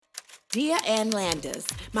Dear Ann Landers,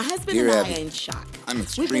 my husband Dear and I Abby, are in shock. I'm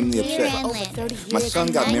extremely We've been upset. together for over 30 years. My son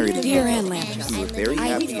got married in Dear April. Ann Landers. We were very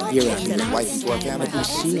happy and Dear excited to Abby. get wife into our family. I've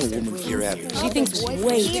seen a woman. Dear Abby, She thinks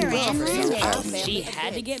way too much of Dear herself. Abby, She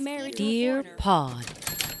had to get married. Dear Pod.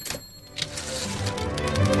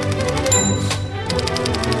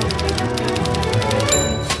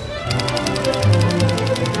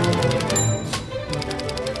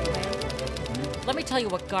 Let me tell you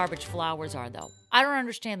what garbage flowers are, though. I don't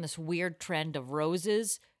understand this weird trend of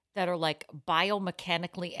roses that are like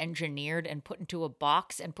biomechanically engineered and put into a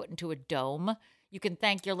box and put into a dome. You can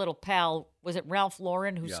thank your little pal. Was it Ralph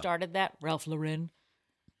Lauren who started that? Ralph Lauren.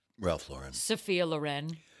 Ralph Lauren. Sophia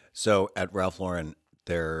Loren. So at Ralph Lauren,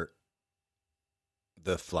 the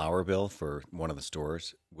flower bill for one of the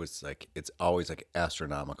stores was like, it's always like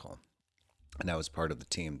astronomical. And I was part of the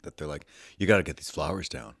team that they're like, you got to get these flowers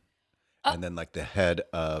down. And then like the head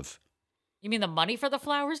of, You mean the money for the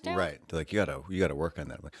flowers down? right. They're like, you gotta work on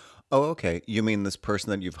that. I'm like, oh, okay. You mean this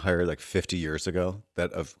person that you've hired like 50 years ago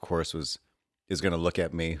that of course is going to look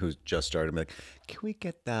at me who's just started and be like, can we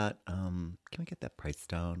get that price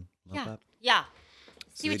down a little Yeah. bit? Yeah.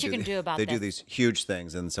 So See what you can do about They this. do these huge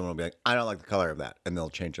things, and someone will be like, "I don't like the color of that," and they'll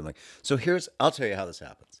change them. Like, so I'll tell you how this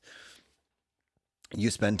happens. You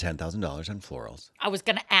spend $10,000 on florals, I was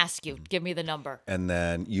going to ask you. Give me the number. and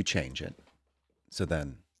then you change it. So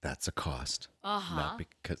then that's a cost, not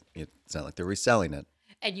because it's not like they're reselling it,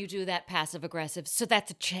 And you do that passive aggressive. So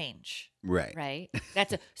that's a change. right? Right?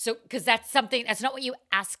 Because that's something, that's not what you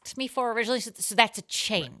asked me for originally. So that's a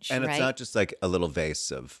change. And right? it's not just like a little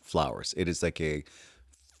vase of flowers. It is like a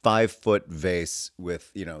 5-foot vase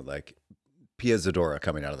with like Pia Zadora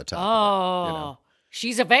coming out of the top. Oh,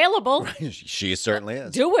 she's available. Of it. She certainly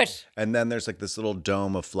is. Do it. And then there's like this little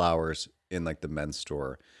dome of flowers in like the men's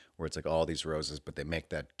store where it's like all these roses, but they make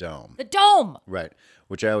that dome. The dome. Right.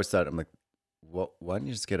 Which I always thought, I'm like, well, why don't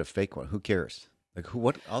you just get a fake one? Who cares? Like,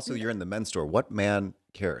 what? Also, you're in the men's store. What man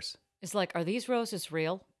cares? It's like, are these roses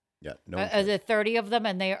real? Yeah. No. one Are cares. there 30 of them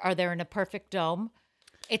and are they in a perfect dome?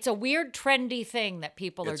 It's a weird, trendy thing that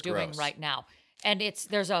people are It's doing gross. right now. And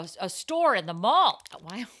there's a store in the mall.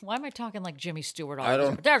 Why am I talking like Jimmy Stewart? I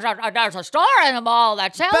don't- There's a store in the mall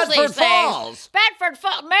that sells Bedford these Falls. things. Bedford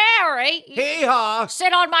Falls. Mary, Hee-haw.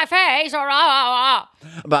 sit on my face or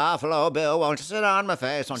Buffalo Bill, won't you sit on my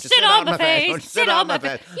face? Won't you sit on my face. Won't you Sit on my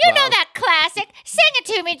face. You know that classic. Sing it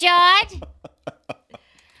to me, George.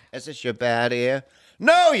 Is this your bad ear?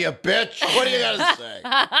 No, you bitch. What do you got to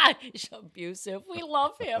say? He's abusive. We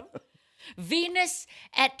love him. Venus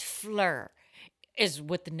et Fleur is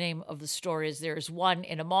what the name of the store is. There's one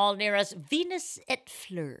in a mall near us. Venus et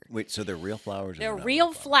Fleur. Wait, so they're real flowers? or They're not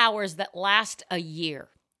real flowers that last a year.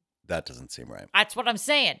 That doesn't seem right. That's what I'm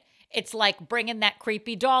saying. It's like bringing that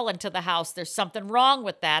creepy doll into the house. There's something wrong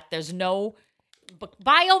with that. There's no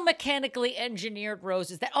biomechanically engineered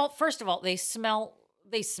roses that, first of all, they smell,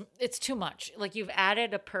 it's too much. Like you've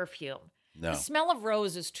added a perfume. No. The smell of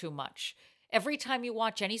rose is too much. Every time you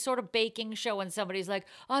watch any sort of baking show and somebody's like,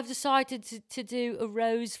 I've decided to do a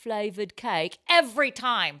rose-flavored cake, every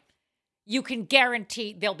time you can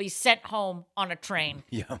guarantee they'll be sent home on a train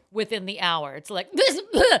Yeah. within the hour. It's like,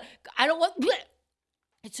 I don't want,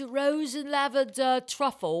 it's a rose and lavender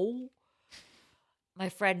truffle. My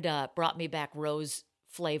friend brought me back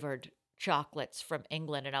rose-flavored chocolates from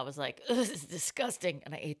England, and I was like, this is disgusting,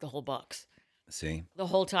 and I ate the whole box. See, The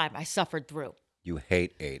whole time I suffered through. you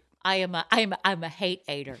hate 8. I'm a hate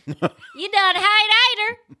eater. You done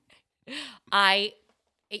hate eater.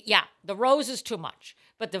 The rose is too much.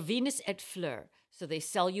 But the Venus et Fleur, so they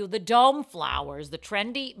sell you the dome flowers, the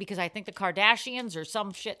trendy, because I think the Kardashians or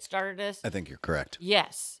some shit started this. I think you're correct.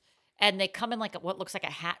 Yes. And they come in like what looks like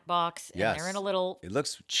a hat box. And Yes. they're in a little, It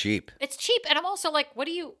looks cheap. it's cheap. And I'm also like,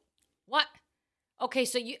 what? Okay,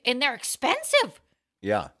 and they're expensive.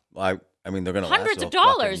 Yeah. Well, I mean, they're going to last Hundreds a of fucking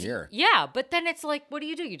dollars. year. Yeah, but then it's like, what do?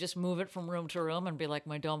 You just move it from room to room and be like,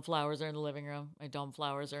 my dome flowers are in the living room. My dome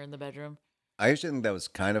flowers are in the bedroom. I used to think that was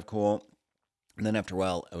kind of cool. And then after a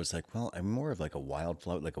while, I was like, well, I'm more of like a wild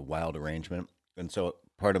flower, like a wild arrangement. And so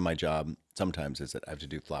part of my job sometimes is that I have to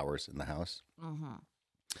do flowers in the house. Mm-hmm.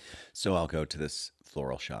 So I'll go to this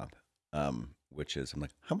floral shop, which is, I'm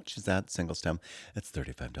like, how much is that single stem? It's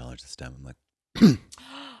 $35 a stem. I'm like,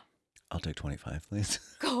 I'll take 25, please.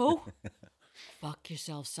 Go fuck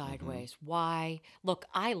yourself sideways. Why? Look,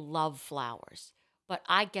 I love flowers, but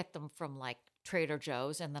I get them from like Trader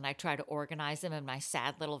Joe's, and then I try to organize them in my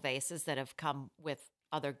sad little vases that have come with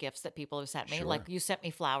other gifts that people have sent me. Sure. Like you sent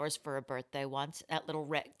me flowers for a birthday once, that little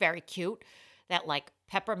very cute, that like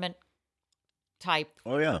peppermint type,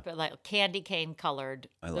 Oh, yeah. like candy cane colored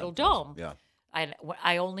I love little those. dome. Yeah.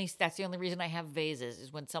 That's the only reason I have vases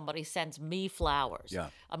is when somebody sends me flowers. Yeah.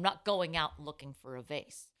 I'm not going out looking for a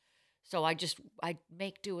vase. So I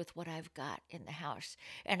make do with what I've got in the house.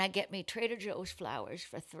 And I get me Trader Joe's flowers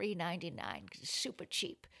for $3.99 because it's super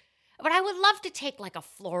cheap. But I would love to take like a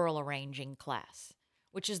floral arranging class,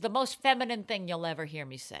 which is the most feminine thing you'll ever hear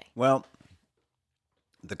me say. Well,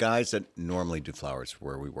 the guys that normally do flowers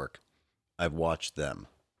where we work, I've watched them.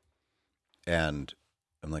 And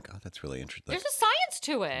I'm like, oh, that's really interesting. There's a science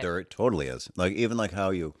to it. There totally is. Like, even like how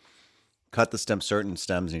you cut the stem, certain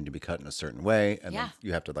stems need to be cut in a certain way. And then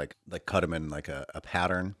you have to like cut them in like a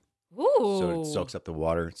pattern. Ooh. So it soaks up the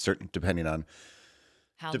water, depending on.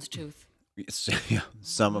 Hound's tooth. Yeah,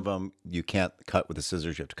 some of them you can't cut with the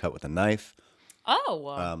scissors. You have to cut with a knife.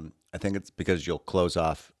 Oh. I think it's because you'll close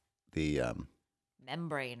off the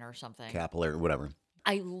membrane or something. capillary, whatever.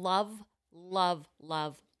 I love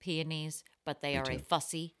peonies, but they are a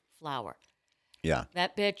fussy flower. Yeah.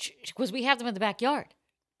 That bitch, because we have them in the backyard.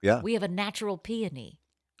 Yeah. We have a natural peony.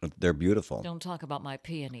 They're beautiful. Don't talk about my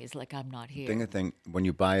peonies like I'm not here. Thing, when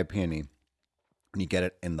you buy a peony, when you get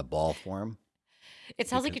it in the ball form. It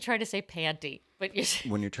sounds like you're trying to say panty, but you're...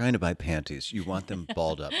 When you're trying to buy panties, you want them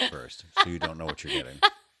balled up first, so you don't know what you're getting.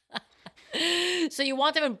 So you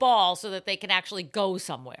want them in balls so that they can actually go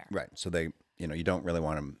somewhere. Right. So they, you don't really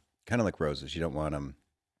want them, kind of like roses. You don't want them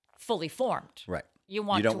fully formed. right. You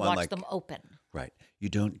want to watch them open. Right. You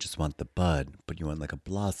don't just want the bud, but you want like a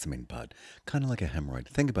blossoming bud, kind of like a hemorrhoid.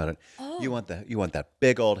 Think about it. Oh. You want that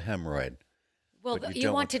big old hemorrhoid. Well, But you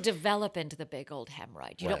don't want to develop into the big old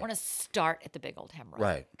hemorrhoid. You don't Right. want to start at the big old hemorrhoid.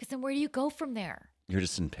 Right. Because then where do you go from there? You're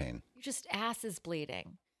just in pain. Your just ass is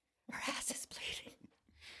bleeding. Her ass is bleeding.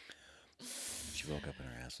 She woke up and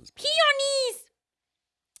her ass was bleeding. Peonies.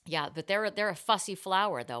 Yeah, but they're a fussy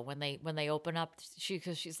flower though. When they open up,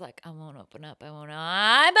 she's like, I won't open up. I'm opening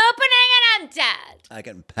and I'm dead. I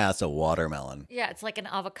can pass a watermelon, Yeah, it's like an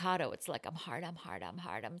avocado. It's like I'm hard,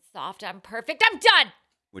 I'm soft, I'm perfect, I'm done.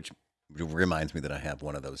 which reminds me that I have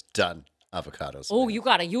one of those done avocados. Oh, you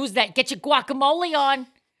gotta use that. Get your guacamole on.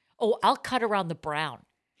 Oh, I'll cut around the brown.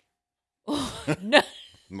 Oh, no.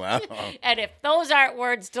 Wow. And if those aren't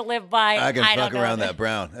words to live by, I can don't fuck know. around that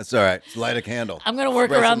brown. That's all right. Light a candle. I'm gonna work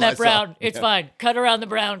Spray around some that brown. Lysol. It's Yeah. fine. Cut around the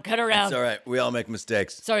brown. Cut around. It's all right. We all make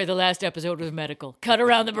mistakes. Sorry, the last episode was medical. Cut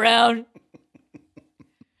around the brown.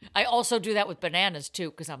 I also do that with bananas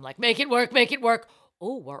too, because I'm like, make it work, make it work.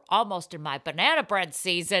 Oh, we're almost in my banana bread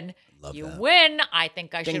season. Love you that. win. I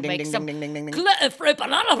think I Ding, should ding, make ding, some ding, ding, ding, ding. gluten-free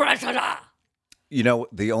banana bread.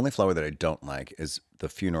 The only flower that I don't like is the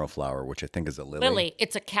funeral flower, which I think is a lily. Lily.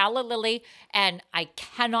 It's a calla lily, and I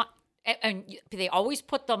cannot. And they always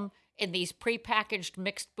put them in these prepackaged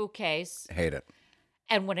mixed bouquets. Hate it.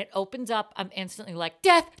 And when it opens up, I'm instantly like,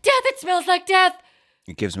 death, death. It smells like death.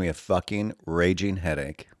 It gives me a fucking raging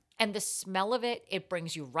headache. And the smell of it, it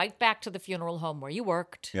brings you right back to the funeral home where you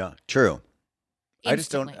worked. Yeah, true. I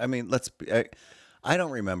just Instantly. don't. I mean, I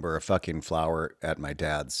don't remember a fucking flower at my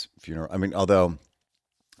dad's funeral. I mean, although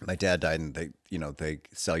my dad died, and they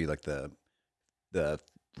sell you like the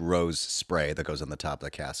rose spray that goes on the top of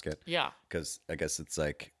the casket. Yeah. Because I guess it's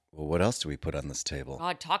like, well, what else do we put on this table?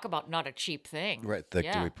 God, talk about not a cheap thing. Right. Like,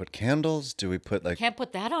 Yeah. do we put candles? Do we put like? Can't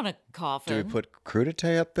put that on a coffin. Do we put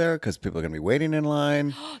crudité up there because people are going to be waiting in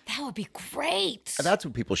line? That would be great. That's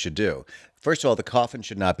what people should do. First of all, the coffin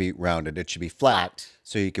should not be rounded. It should be flat.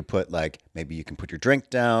 So you could put maybe you can put your drink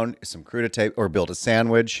down, some crudité, or build a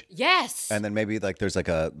sandwich. Yes. And then maybe there's like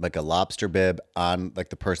a lobster bib on the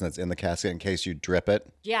person that's in the casket in case you drip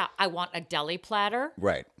it. Yeah, I want a deli platter.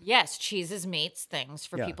 Right. Yes, cheeses, meats, things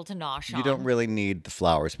for Yeah. people to nosh on. You don't really need the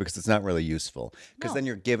flowers because it's not really useful. Because No. then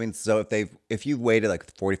you're giving. So if you waited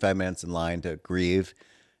like 45 minutes in line to grieve,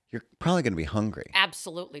 you're probably going to be hungry.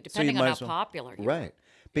 Absolutely, So you depending on might how as well- popular you are. Right.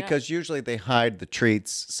 Because usually they hide the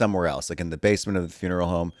treats somewhere else, like in the basement of the funeral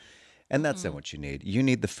home. And that's not what you need. You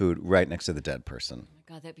need the food right next to the dead person. Oh my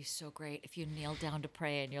God, that'd be so great if you kneel down to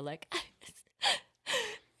pray and you're like, I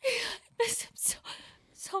miss him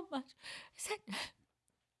so much. Is that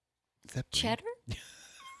Is that cheddar?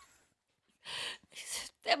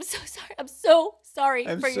 I'm so sorry. I'm so sorry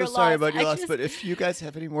I'm for so your sorry loss. about your I loss, just- but if you guys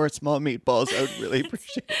have any more small meatballs, I would really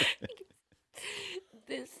appreciate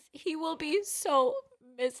it. He will be so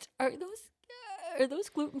missed. Are those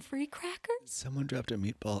gluten-free crackers? Someone dropped a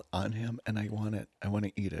meatball on him, and I want it. I want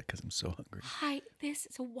to eat it because I'm so hungry. Hi, this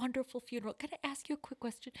is a wonderful funeral. Can I ask you a quick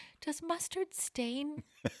question? Does mustard stain?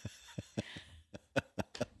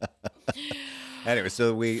 Anyway,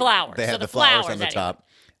 so Flowers. They So had the the flowers flowers on the anyway. top.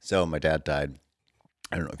 So my dad died.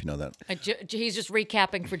 I don't know if you know that. He's just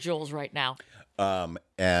recapping for Jules right now.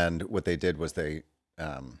 And what they did was they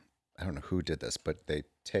I don't know who did this, but they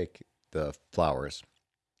take the flowers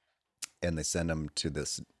and they send them to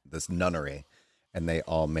this nunnery, and they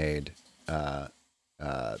all made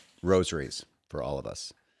rosaries for all of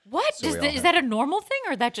us. What? So we all Is have- that a normal thing,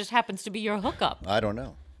 or that just happens to be your hookup? I don't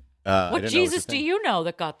know. I What didn't know it was a Jesus do thing. you know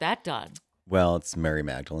that got that done? Well, it's Mary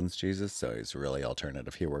Magdalene's Jesus, so he's really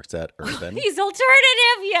alternative. He works at Urban. He's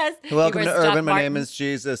alternative, yes. He Welcome wears to Doc Urban. My name Martens. is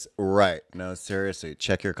Jesus. Right. No, seriously.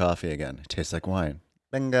 Check your coffee again. It tastes like wine.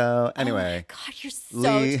 Bingo. Anyway. God, you're so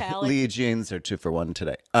Lee talented. jeans are 2 for $1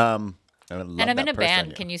 today. And I'm in a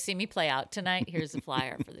band. Can you see me play out tonight? Here's the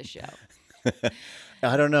flyer for the show.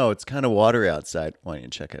 I don't know. It's kind of watery outside. Why don't you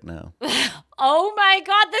check it now? Oh my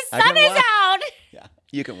God, the I sun can is walk. out. Yeah.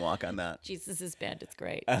 You can walk on that. Jesus' band. It's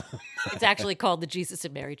great. It's actually called the Jesus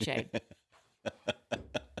and Mary Chain.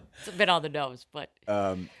 It's a bit on the nose, but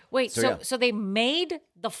wait. so So, yeah. so they made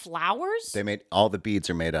the flowers? They made all the beads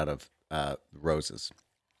are made out of roses.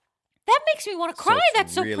 That makes me want to cry. it's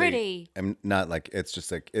That's so really- pretty. I'm not like it's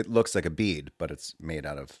just like it looks like a bead, but it's made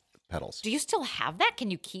out of petals. Do you still have that?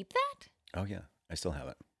 Can you keep that? Oh yeah, I still have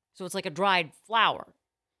it. So it's like a dried flower.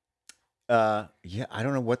 Yeah, I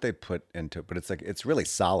don't know what they put into it, but it's like it's really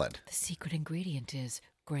solid. The secret ingredient is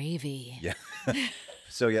gravy. Yeah.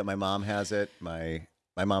 So yeah, my mom has it. My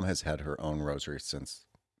mom has had her own rosary since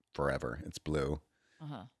forever. It's blue,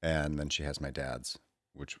 Uh-huh. and then she has my dad's,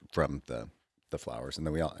 which from the flowers, and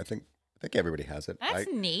then we all. I think everybody has it. That's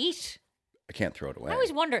neat. I can't throw it away. I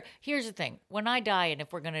always wonder. Here's the thing: when I die, and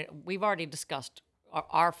if we've already discussed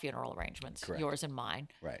our funeral arrangements, Correct. yours and mine.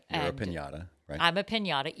 Right, you're a and pinata, right? I'm a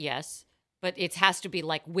pinata, yes, but it has to be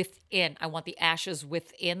like within. I want the ashes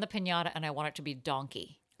within the pinata, and I want it to be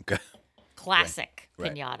donkey, Okay. classic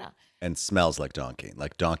Right. pinata. And smells like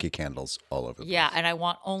donkey candles all over the Yeah, place. and I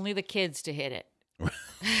want only the kids to hit it.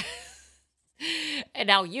 And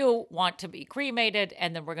now you want to be cremated,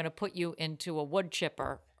 and then we're going to put you into a wood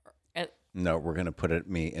chipper. No, we're going to put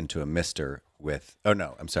me into a mister with, oh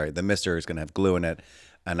no, I'm sorry. The mister is going to have glue in it,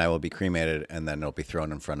 and I will be cremated, and then it'll be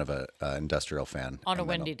thrown in front of a industrial fan. On a and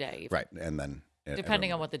then windy it'll- day, even. Right. And then.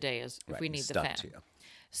 Depending on what the day is, if right, we need the stuck fan. to you.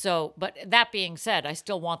 So, but that being said, I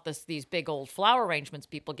still want these big old flower arrangements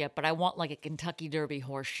people get, but I want like a Kentucky Derby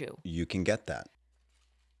horseshoe. You can get that.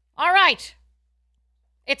 All right.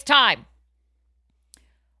 It's time.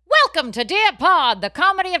 Welcome to Dear Pod, the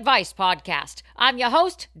comedy advice podcast. I'm your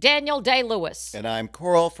host, Daniel Day-Lewis. And I'm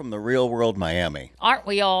Coral from the real world Miami. Aren't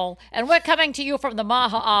we all? And we're coming to you from the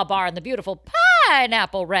Maha'a Bar in the beautiful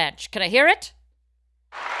Pineapple Ranch. Can I hear it?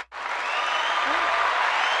 Oh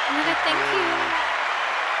my God,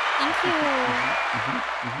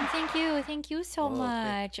 thank you. Thank you so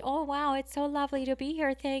much. Oh, wow, it's so lovely to be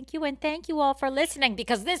here. Thank you, and thank you all for listening,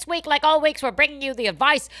 because this week, like all weeks, we're bringing you the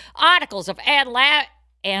advice articles of Ann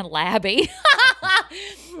Labby.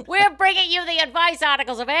 We're bringing you the advice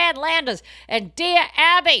articles of Ann Landers and Dear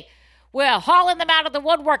Abby. We're hauling them out of the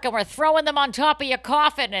woodwork, and we're throwing them on top of your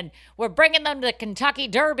coffin, and we're bringing them to the Kentucky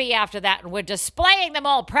Derby after that, and we're displaying them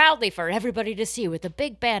all proudly for everybody to see with a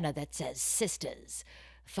big banner that says Sisters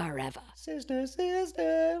Forever. Sister,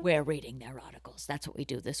 sister. We're reading their articles. That's what we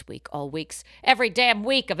do this week, all weeks, every damn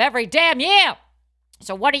week of every damn year.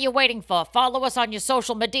 So what are you waiting for? Follow us on your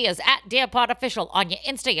social medias at DearPodOfficial on your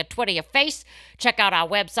Insta, your Twitter, your Face. Check out our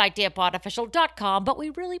website, DearPodOfficial.com. But we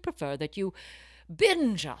really prefer that you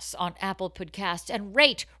binge us on Apple Podcasts and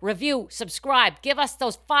rate, review, subscribe. Give us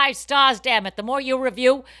those 5 stars, damn it. The more you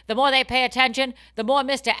review, the more they pay attention, the more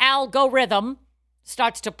Mr. Algorithm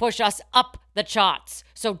starts to push us up the charts.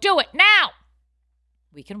 So do it now.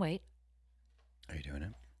 We can wait. Are you doing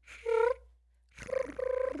it?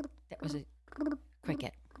 That was a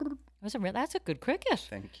cricket. That's a good cricket.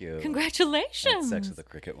 Thank you. Congratulations. I had sex with a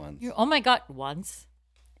cricket once. Oh my God, once?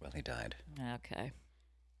 Well, he died. Okay.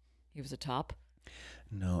 He was a top.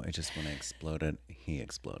 No, it just when I exploded, he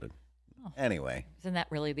exploded. Anyway, Isn't that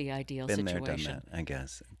really the ideal been there, situation? done that, I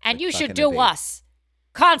guess. And Like you should fucking a do bee. us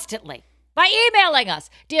constantly by emailing us,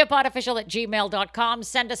 dearpodofficial@gmail.com.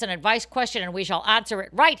 Send us an advice question and we shall answer it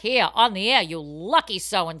right here on the air, you lucky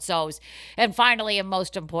so-and-sos. And finally, and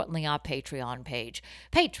most importantly, our Patreon page,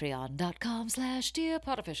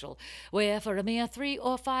 patreon.com/dearpodofficial, where for a mere $3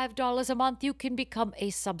 or $5 a month, you can become a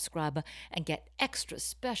subscriber and get extra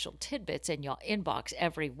special tidbits in your inbox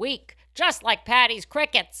every week, just like Patty's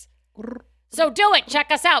Crickets. So do it.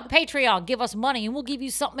 Check us out. Patreon. Give us money and we'll give you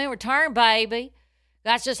something in return, baby.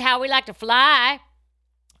 That's just how we like to fly.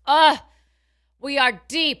 We are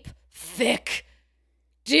deep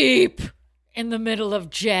in the middle of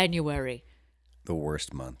January. The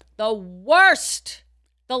worst month. The worst.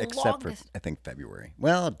 The Except longest. for, I think, February.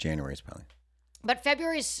 Well, January is probably. But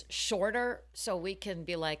February's shorter, so we can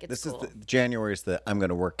be like, it's This cool. is January's I'm going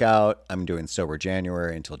to work out. I'm doing sober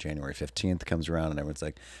January until January 15th comes around, and everyone's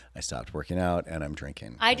like, I stopped working out and I'm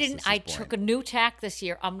drinking. I This didn't. is I boring. took a new tack this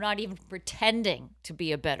year. I'm not even pretending to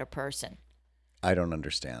be a better person. I don't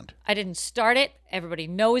understand. I didn't start it. Everybody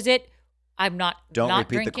knows it. I'm not. Don't not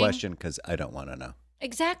repeat drinking. the question because I don't want to know.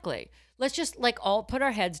 Exactly. Let's just all put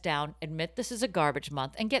our heads down, admit this is a garbage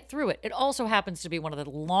month, and get through it. It also happens to be one of the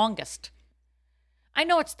longest. I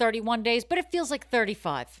know it's 31 days, but it feels like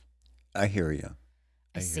 35. I hear you.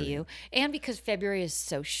 I see you. And because February is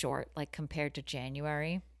so short, like compared to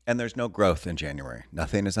January, And there's no growth in January.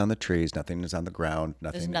 Nothing is on the trees. Nothing is on the ground.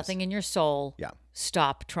 there's nothing in your soul. Yeah.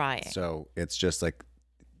 Stop trying. So it's just like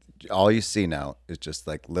all you see now is just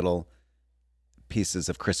like little pieces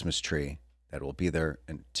of Christmas tree that will be there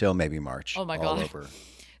until maybe March. Oh, my all God. over.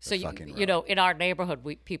 So the fucking you road. know, in our neighborhood,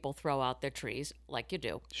 people throw out their trees like you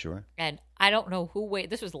do. Sure. And I don't know who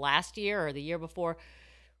this was last year or the year before.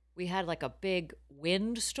 We had like a big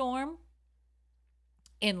windstorm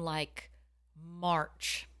in like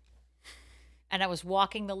March. And I was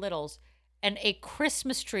walking the Littles and a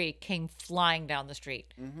Christmas tree came flying down the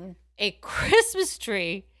street. A Christmas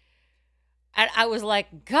tree. And I was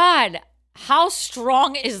like, God, how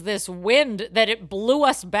strong is this wind that it blew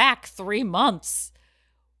us back 3 months?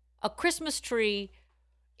 A Christmas tree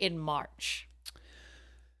in March.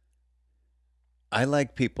 I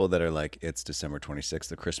like people that are like, it's December 26th.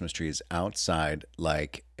 The Christmas tree is outside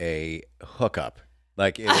like a hookup.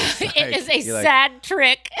 Like it is, It is a you're like, sad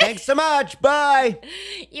trick. Thanks so much. Bye.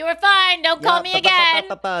 You were fine. Don't call me again.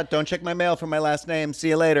 Don't check my mail for my last name. See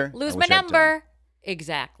you later. Lose I my wish I'd done. number.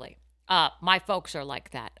 Exactly. My folks are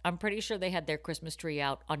like that. I'm pretty sure they had their Christmas tree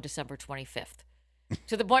out on December 25th.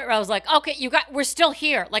 To the point where I was like, okay, we're still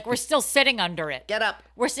here. Like, we're still sitting under it. Get up.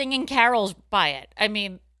 We're singing carols by it. I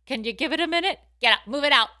mean, can you give it a minute? Get up. Move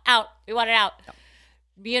it out. We want it out. No.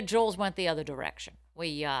 Me and Jules went the other direction.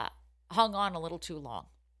 We hung on a little too long.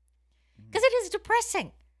 Because it is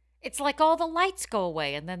depressing. It's like all the lights go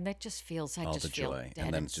away, and then it just feels, I All just the feel joy. dead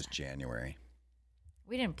And then it's inside. just January.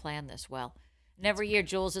 We didn't plan this well. And every year,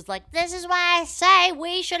 Jules is like, this is why I say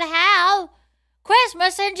we should have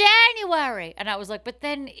Christmas in January. And I was like, but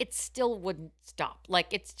then it still wouldn't stop.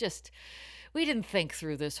 Like, it's just, we didn't think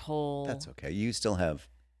through this whole, That's okay. You still have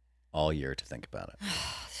all year to think about it.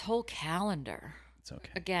 this whole calendar. It's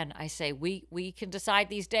okay. Again, I say we can decide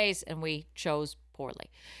these days, and we chose poorly.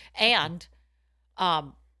 And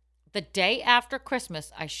the day after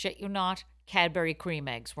Christmas, I shit you not, Cadbury cream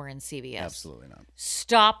eggs were in CVS. Absolutely not.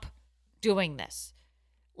 Stop doing this.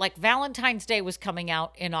 Like, Valentine's Day was coming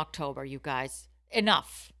out in October, you guys.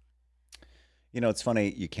 Enough. You know, it's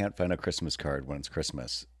funny. You can't find a Christmas card when it's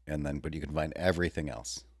Christmas, but you can find everything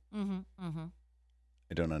else.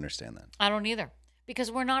 I don't understand that. I don't either.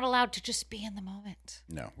 Because we're not allowed to just be in the moment.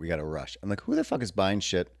 No, we got to rush. I'm like, who the fuck is buying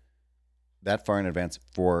shit that far in advance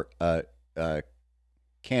for a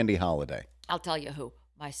candy holiday? I'll tell you who.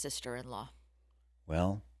 My sister-in-law.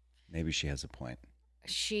 Well, maybe she has a point.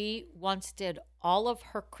 She once did all of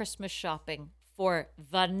her Christmas shopping for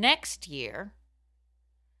the next year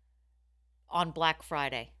on Black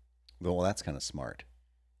Friday. Well, that's kind of smart.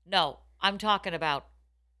 No, I'm talking about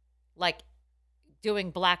like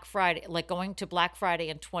doing Black Friday, like going to Black Friday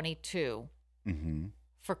in 22 Mm-hmm.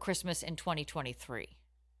 for Christmas in 2023.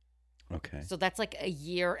 Okay. So that's like a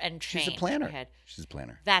year and change. She's a planner. ahead. She's a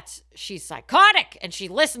planner. She's psychotic and she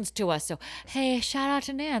listens to us. So, hey, shout out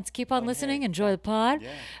to Nance. Keep on listening. Enjoy the pod.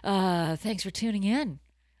 Thanks for tuning in.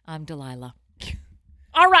 I'm Delilah.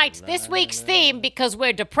 All right, this week's theme, because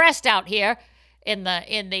we're depressed out here in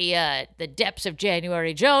the depths of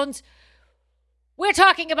January Jones, we're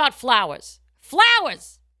talking about flowers.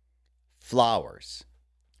 Flowers. Flowers.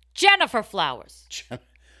 Jennifer Flowers.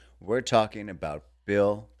 We're talking about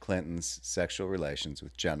Bill Clinton's sexual relations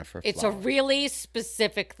with Jennifer It's Flowers. a really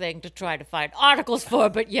specific thing to try to find articles for,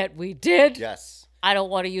 but yet we did. Yes. I don't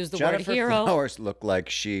want to use the Jennifer word hero. Flowers looked like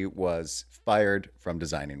she was fired from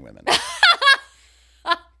Designing Women.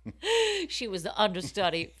 She was the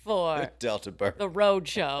understudy for Delta Burke. the road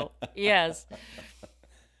show. Yes.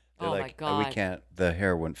 They're Oh, like, my God. we can't, the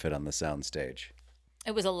hair wouldn't fit on the sound stage.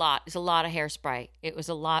 It was a lot. It's a lot of hairspray. It was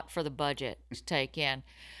a lot for the budget to take in.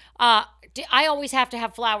 I always have to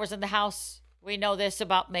have flowers in the house. We know this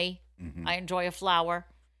about me. Mm-hmm. I enjoy a flower.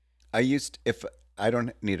 If I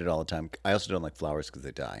don't need it all the time. I also don't like flowers because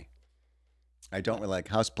they die. I don't really like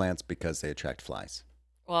houseplants because they attract flies.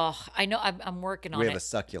 Well, I know I'm working on We it. have a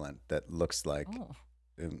succulent that looks like, Oh.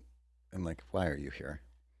 I'm like, why are you here?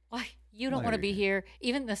 Why? You don't Why want are to be you here.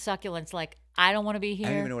 Even the succulents, like, I don't want to be here. I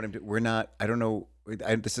don't even know what I'm doing. We're not. I don't know.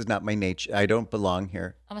 This is not my nature. I don't belong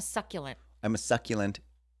here. I'm a succulent. I'm a succulent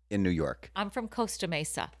in New York. I'm from Costa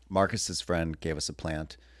Mesa. Marcus's friend gave us a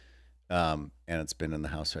plant, and it's been in the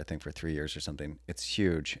house, I think, for 3 years or something. It's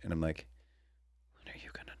huge, and I'm like, when are you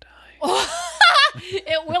gonna die?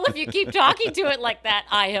 It will if you keep talking to it like that,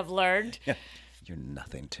 I have learned. You're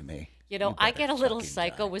nothing to me. You know, You I better get a little fucking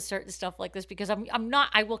psycho die. with certain stuff like this because I'm not,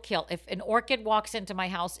 I will kill. If an orchid walks into my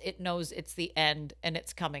house, it knows it's the end and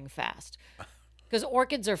it's coming fast. Because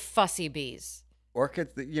orchids are fussy bees.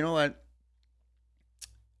 Orchids. You know what?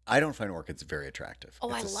 I don't find orchids very attractive.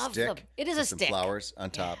 Oh, It's I a love stick them. It is a with some stick. flowers on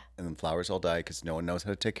top, and then flowers all die because no one knows how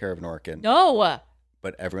to take care of an orchid. No.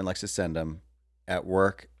 But everyone likes to send them. At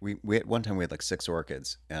work, we at one time we had like 6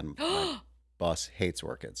 orchids, and my boss hates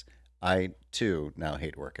orchids. I too now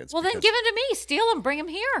hate orchids. Well, then because give them to me. Steal them. Bring them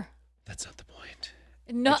here. That's not the point.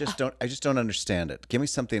 No. I just don't understand it. Give me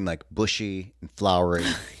something like bushy and flowery,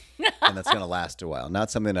 and that's gonna last a while. Not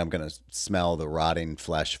something I'm gonna smell the rotting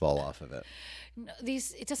flesh fall off of it. No,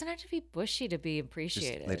 it doesn't have to be bushy to be Just,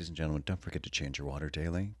 appreciated. ladies and gentlemen, don't forget to change your water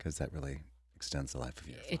daily because that really extends the life of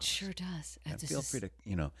your flowers. It sure does. And This feel is free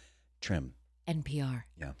to trim. NPR.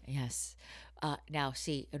 Yeah. Yes. Now,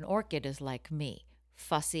 see, an orchid is like me,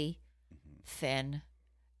 fussy, thin,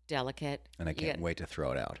 delicate. And I You can't wait to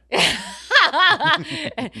throw it out.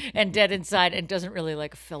 and dead inside and doesn't really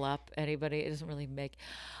like fill up anybody. It doesn't really make.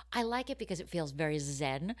 I like it because it feels very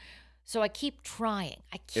zen. So I keep trying.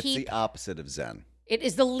 It's the opposite of zen. It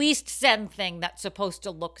is the least zen thing that's supposed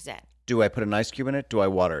to look zen. Do I put an ice cube in it? Do I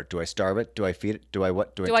water it? Do I starve it? Do I feed it? Do I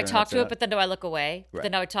what? Do I turn talk upside to it, down? but then do I look away? Right.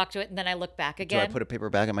 Then I would talk to it, and then I look back Do again. I put a paper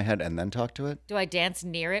bag on my head and then talk to it? Do I dance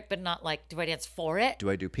near it, but not like? Do I dance for it? Do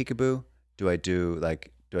I do peekaboo? Do I do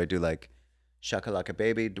like shakalaka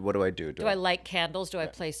baby? What do I do? Do I light candles? Do I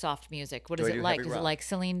play soft music? What Do is I it do like? heavy Is it rock? like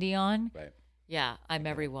Celine Dion? Right. Yeah, I'm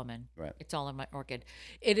every woman. Right. It's all in my orchid.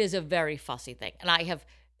 It is a very fussy thing. And I have,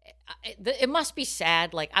 it must be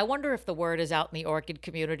sad. Like, I wonder if the word is out in the orchid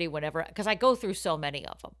community whenever, because I go through so many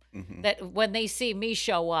of them, Mm-hmm. that when they see me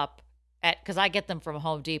show up because I get them from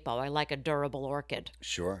Home Depot, I like a durable orchid.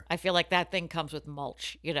 Sure. I feel like that thing comes with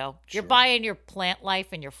mulch, you know. You're Sure. buying your plant life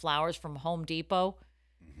and your flowers from Home Depot.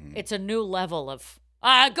 Mm-hmm. It's a new level of,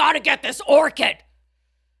 I got to get this orchid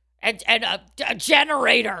and a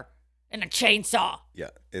generator and a chainsaw. Yeah.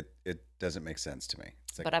 It doesn't make sense to me.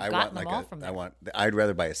 It's like, But I've I gotten want them all from there. I'd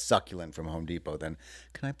rather buy a succulent from Home Depot than,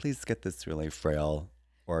 can I please get this really frail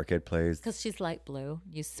orchid, please? Because she's light blue.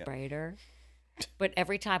 You sprayed her. But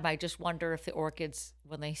every time I just wonder if the orchids,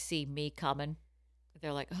 when they see me coming,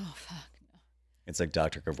 they're like, oh, fuck. It's like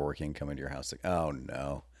Dr. Kevorkian coming to your house. Like, oh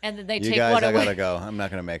no. And then they You take guys, one I away. gotta go. I'm not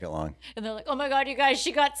gonna make it long. And they're like, oh my God, you guys,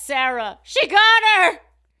 she got Sarah. She got her.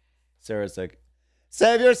 Sarah's like,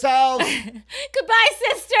 save yourselves. Goodbye,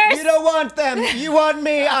 sisters. You don't want them. You want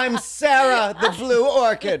me. I'm Sarah, the blue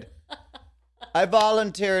orchid. I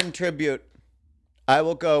volunteer in tribute. I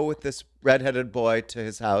will go with this redheaded boy to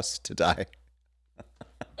his house to die.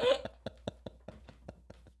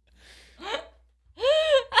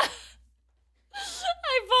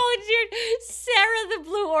 I volunteered. Sarah the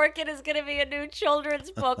Blue Orchid is going to be a new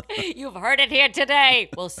children's book. You've heard it here today.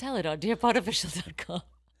 We'll sell it on dearpotartificial.com.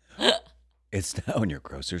 It's now in your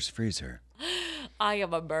grocer's freezer. I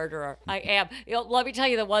am a murderer. I am. You know, let me tell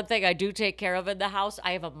you the one thing I do take care of in the house.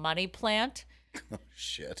 I have a money plant. Oh,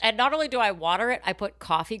 shit. And not only do I water it, I put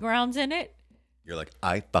coffee grounds in it. You're like,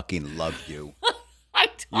 I fucking love you. I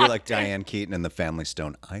You're talk like to- Diane Keaton in The Family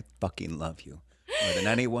Stone. I fucking love you more than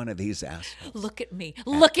any one of these assholes. Look at me.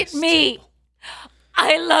 Look at this me. table.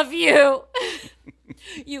 I love you.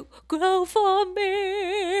 You grow for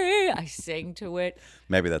me. I sing to it.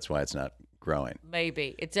 Maybe that's why it's not growing.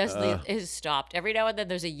 Maybe. It just is stopped. Every now and then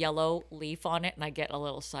there's a yellow leaf on it and I get a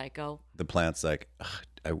little psycho. The plant's like, "Ugh,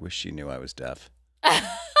 I wish she knew I was deaf.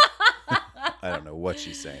 I don't know what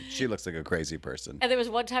she's saying. She looks like a crazy person. And there was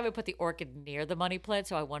one time I put the orchid near the money plant,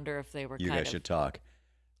 so I wonder if they were You kind guys of... should talk.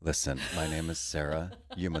 Listen, my name is Sarah.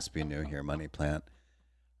 You must be new here, money plant.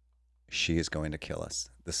 She is going to kill us.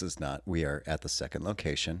 This is not, we are at the second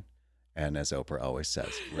location. And as Oprah always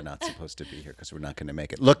says, we're not supposed to be here because we're not going to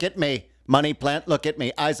make it. Look at me, money plant. Look at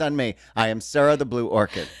me. Eyes on me. I am Sarah the Blue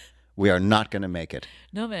Orchid. We are not going to make it.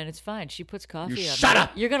 No, man, it's fine. She puts coffee You on shut it.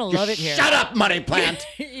 up. You're going to You love it here. Shut up, money plant.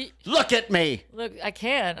 Look at me. Look, I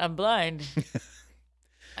can't. I'm blind.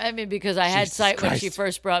 I mean, because I had Jesus sight when she Christ.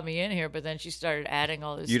 first brought me in here, but then she started adding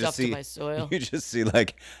all this stuff to my soil. You just see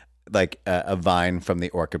like a vine from the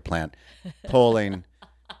orchid plant pulling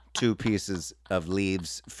 2 pieces of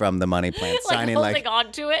leaves from the money plant, like signing holding like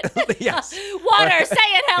on to it. Yes. Water, say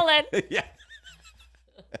it, Helen. yeah.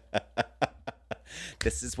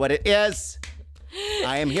 This is what it is.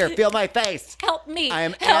 I am here. Feel my face. Help me. I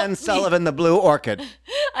am help Anne me. Sullivan, the blue orchid.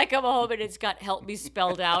 I come home and it's got "help me"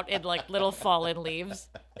 spelled out in like little fallen leaves.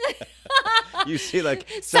 You see, like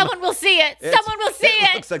Someone will see it. Someone will see It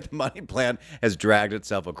it. looks like the money plant has dragged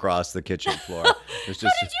itself across the kitchen floor. There's How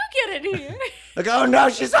just did you get in here? like, oh no,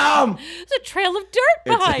 she's home. There's a trail of dirt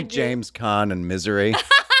It's behind like you. James Caan and Misery.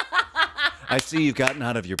 I see you've gotten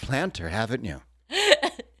out of your planter, haven't you?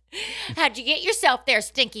 How'd you get yourself there,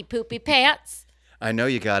 stinky poopy pants? I know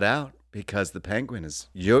you got out because the penguin is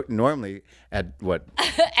normally at what?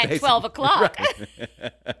 At 12 o'clock.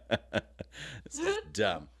 This is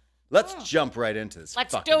dumb. Let's jump right into this.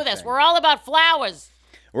 Let's fucking do this. thing. We're all about flowers.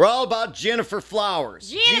 We're all about Jennifer Flowers.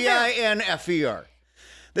 Jennifer. Ginfer.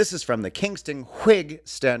 This is from the Kingston Whig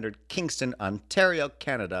Standard, Kingston, Ontario,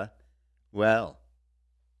 Canada. Well,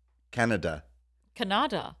 Canada.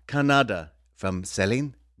 Canada. Canada. From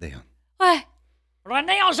Celine Dion. What?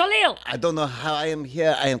 Renee Angelil. I don't know how I am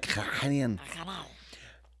here. I am Canadian.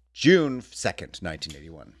 June 2nd,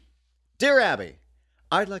 1981. Dear Abby,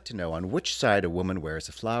 I'd like to know on which side a woman wears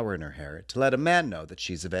a flower in her hair to let a man know that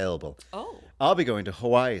she's available. Oh. I'll be going to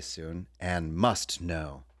Hawaii soon and must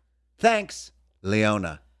know. Thanks,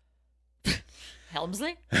 Leona.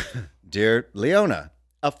 Helmsley? Dear Leona,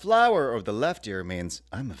 a flower over the left ear means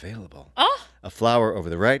I'm available. Oh. A flower over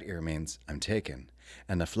the right ear means I'm taken.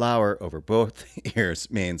 And a flower over both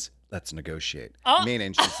ears means let's negotiate. Oh.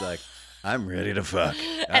 Meaning she's like, I'm ready to fuck.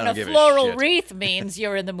 I And don't a give floral shit. wreath means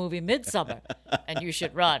you're in the movie Midsummer and you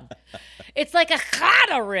should run. It's like a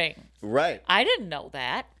chana ring. Right. I didn't know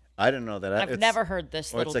that. I didn't know that. I've never heard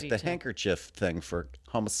this Or little it's like the detail. handkerchief thing for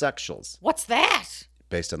homosexuals, What's that?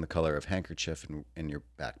 based on the color of handkerchief in your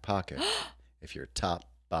back pocket. If you're top,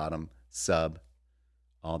 bottom, sub,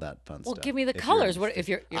 all that fun Well, stuff. give me the If colors. you're- What if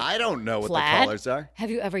you're I don't know what plaid? the colors are.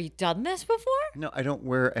 Have you ever done this before? No, I don't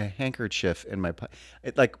wear a handkerchief in my pocket.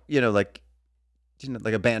 Like like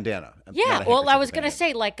a bandana. Yeah. Not a Well, I handkerchief, was a gonna bandana.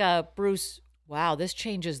 say like a Bruce. Wow, this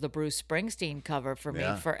changes the Bruce Springsteen cover for me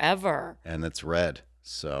Yeah. forever. And it's red,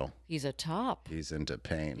 so He's a top. he's into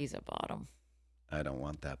pain. He's a bottom. I don't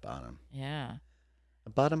want that bottom. Yeah. A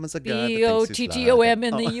bottom is a guy that thinks he's BOTTOM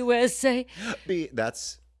in fly. the USA.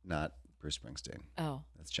 That's not Bruce Springsteen. Oh.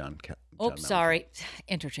 That's John. Oops, sorry.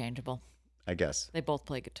 Interchangeable. I guess. They both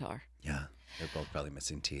play guitar. Yeah, they're both probably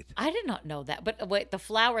missing teeth. I did not know that. But wait, the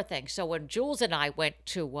flower thing. So when Jules and I went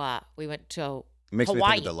to It makes me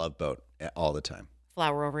Hawaii, think of the Love Boat all the time.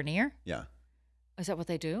 flower over near. Yeah, Is that what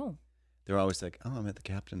they do? they're always like, "Oh, I'm at the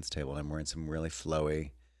captain's table. I'm wearing some really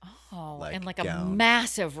flowy." Oh, Like and like a gown.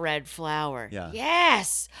 massive red flower. Yeah.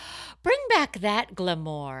 Yes. Bring back that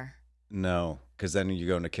glamour. No, because then you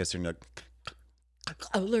go in to kiss her and you're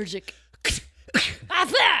Allergic.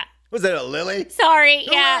 like, was that a lily? Sorry.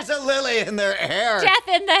 Who Yeah. wears a lily in their hair? Death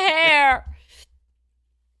in the hair.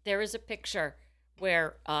 There is a picture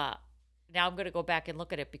where now I'm going to go back and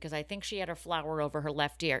look at it because I think she had her flower over her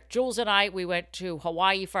left ear. Jules and I, we went to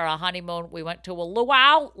Hawaii for a honeymoon. We went to a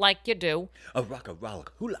luau, like you do. A rocka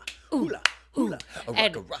hula hula hula. A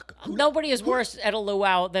And rocka hula. nobody is worse at a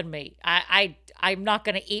luau than me. I'm not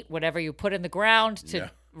going to eat whatever you put in the ground to Yeah.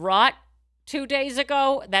 rot 2 days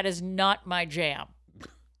ago. That is not my jam.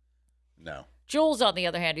 No, Jules, on the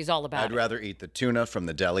other hand, he's all about I'd it. rather eat the tuna from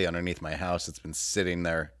the deli underneath my house. It's been sitting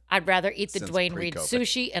there. I'd rather eat the Since Dwayne Reed pre-COVID.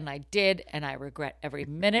 sushi, and I did, and I regret every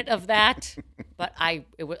minute of that. But I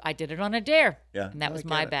did it on a dare, Yeah, and that I was get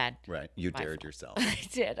my it. bad. Right, you My dared fault. yourself. I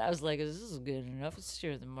did. I was like, "This is good enough. It's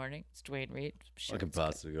 2 in the morning. It's Dwayne Reed. Sure, What could it's good."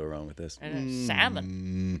 possibly go wrong with this? And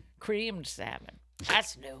salmon, creamed salmon.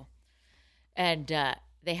 That's new. And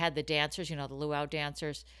they had the dancers, the luau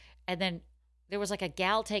dancers, and then there was like a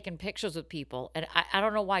gal taking pictures with people, and I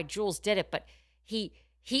don't know why Jules did it, but he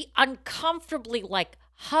uncomfortably like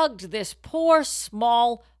hugged this poor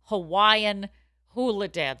small Hawaiian hula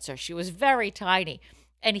dancer. She was very tiny.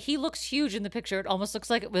 And he looks huge in the picture. It almost looks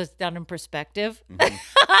like it was done in perspective. They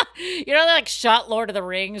like shot Lord of the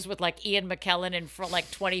Rings with like Ian McKellen in front,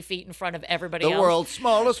 like 20 feet in front of everybody The else. world's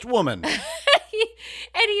smallest woman.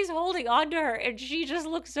 And he's holding on to her, and she just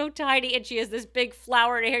looks so tiny, and she has this big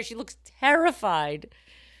flower in her hair. She looks terrified.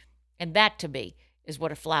 And that, to me, is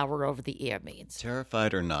what a flower over the ear means.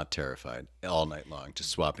 Terrified or not terrified, all night long, just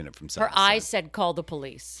swapping it from side Her to side. eyes said, "Call the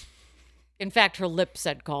police." In fact, her lips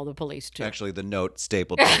said, "Call the police," too. Actually, the note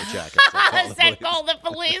stapled to her jacket said, "Call the Said, police." "Call the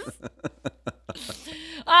police."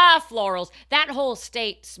 Florals. That whole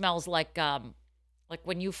state smells like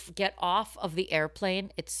when you get off of the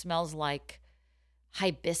airplane, it smells like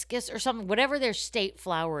hibiscus or something, whatever their state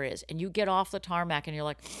flower is. And you get off the tarmac and you're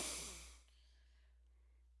like,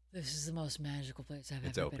 This is the most magical place I've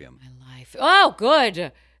It's ever opium. been in my life. Oh,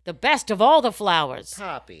 good. The best of all the flowers.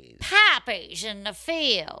 Poppies. Poppies in the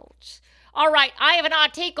fields. All right, I have an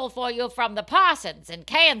article for you from the Parsons in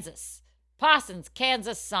Kansas. Parsons,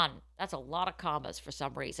 Kansas Sun. That's a lot of commas for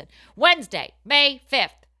some reason. Wednesday, May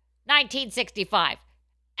 5th, 1965.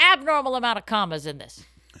 Abnormal amount of commas in this.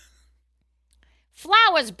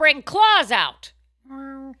 Flowers bring claws out.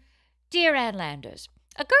 Dear Ann Landers,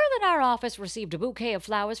 a girl in our office received a bouquet of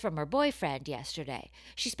flowers from her boyfriend yesterday.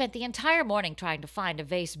 She spent the entire morning trying to find a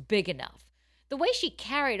vase big enough. The way she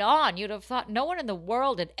carried on, you'd have thought no one in the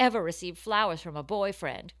world had ever received flowers from a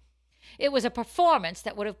boyfriend. It was a performance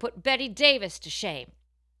that would have put Betty Davis to shame.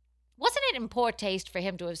 Wasn't it in poor taste for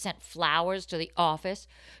him to have sent flowers to the office?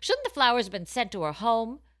 Shouldn't the flowers have been sent to her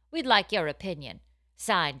home? We'd like your opinion.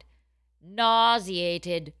 Signed,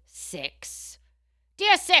 Nauseated 6.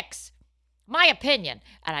 Dear 6, my opinion,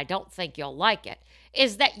 and I don't think you'll like it,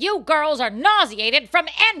 is that you girls are nauseated from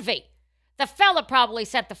envy. The fella probably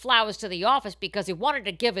sent the flowers to the office because he wanted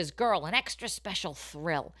to give his girl an extra special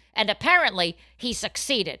thrill, and apparently he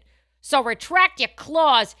succeeded. So retract your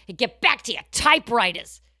claws and get back to your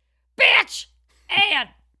typewriters. Bitch! Ann!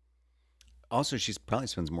 Also, she probably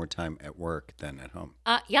spends more time at work than at home.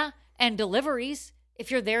 Yeah, and deliveries,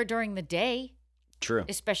 if you're there during the day, True.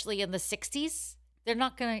 especially in the 60s, they're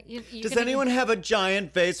not going to... Does anyone have a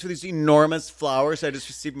giant vase for these enormous flowers I just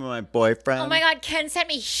received from my boyfriend? Oh my God, Ken sent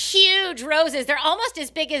me huge roses. They're almost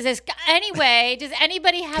as big as this. Anyway, does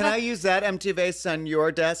anybody have Can I use that empty vase on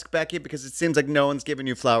your desk, Becky? Because it seems like no one's given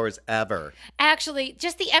you flowers ever. Actually,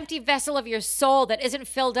 just the empty vessel of your soul that isn't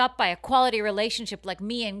filled up by a quality relationship like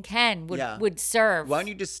me and Ken would serve. Why don't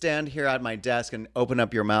you just stand here at my desk and open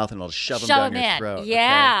up your mouth and I'll shove them Shove down 'em your in. throat.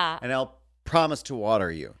 Yeah. Okay? And I'll promise to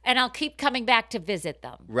water you. And I'll keep coming back to visit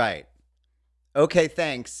them. Right. Okay,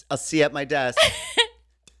 thanks. I'll see you at my desk.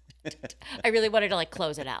 I really wanted to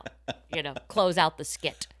close it out, close out the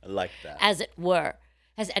skit, I like that. as it were.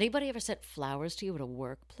 Has anybody ever sent flowers to you at a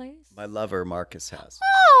workplace? My lover, Marcus, has.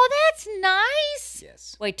 Oh, that's nice.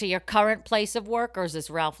 Yes. Wait, to your current place of work, or is this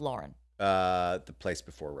Ralph Lauren? The place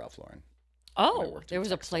before Ralph Lauren. Oh, worked there in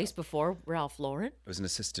was a textile. place before Ralph Lauren? I was an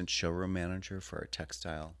assistant showroom manager for a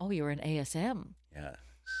textile. Oh, you were an ASM. Yeah.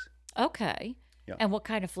 Okay. Yeah. And what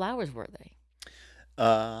kind of flowers were they?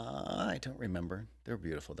 I don't remember. They were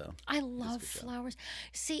beautiful, though. I love flowers.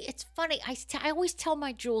 See, it's funny. I always tell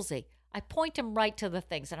my Julesy, I point him right to the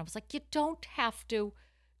things. And I was like, you don't have to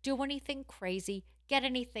do anything crazy, get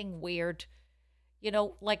anything weird.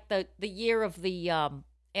 Like the year of the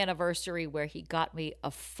anniversary where he got me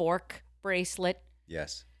a fork bracelet.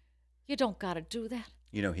 Yes. You don't got to do that.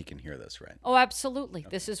 You know he can hear this, right? Oh, absolutely.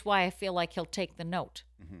 This is why I feel like he'll take the note,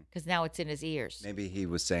 because now it's in his ears. Maybe he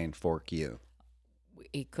was saying fork you.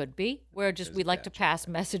 He could be. We There's like a to gadget. pass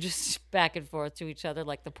messages back and forth to each other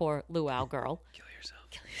like the poor luau girl. Kill yourself.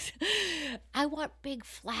 I want big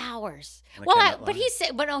flowers. Like Well, I'm not but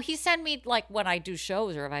lying. he send me when I do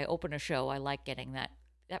shows or if I open a show, I like getting that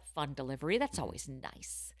fun delivery. That's always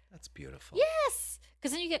nice. That's beautiful. Yes,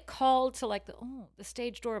 because then you get called to the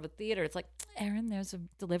stage door of a theater. It's like, Aaron, there's a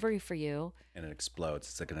delivery for you. And it explodes.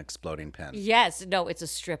 It's like an exploding pen. Yes, no, it's a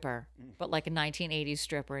stripper, but like a 1980s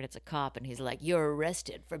stripper, and it's a cop, and he's like, "You're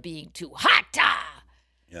arrested for being too hot."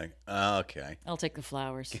 You're like, oh, okay. I'll take the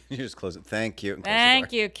flowers. You just close it. Thank you. And close the Thank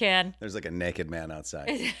door. you, Ken. There's like a naked man outside.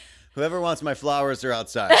 Whoever wants my flowers are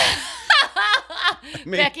outside.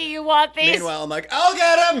 Becky, you want these? Meanwhile, I'm like, I'll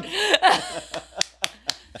get them.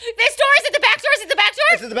 This door is at the back door. Is it the back door?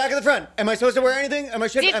 It's at the back of the front. Am I supposed to wear anything? Am I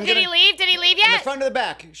should? Did he leave? Did he leave In the yet? front or the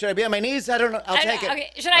back? Should I be on my knees? I don't know. I'll take it. Okay,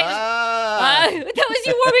 should I just... Ah. that was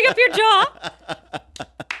you warming up your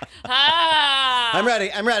jaw? I'm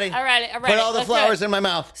ready. I'm ready. All right, Put all the let's do flowers it. in my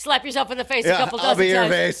mouth. Slap yourself in the face a Yeah, couple I'll dozen be your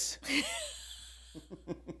times. vase.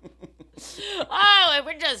 Oh,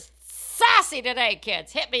 we're just sassy today,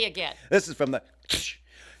 kids. Hit me again. This is from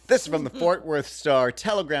the Fort Worth Star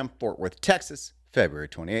Telegram, Fort Worth, Texas, February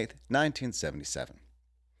 28th, 1977.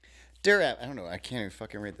 Dear Abby, I don't know. I can't even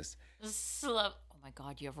fucking read this. Oh my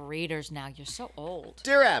God, you have readers now. You're so old.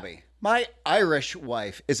 Dear Abby, my Irish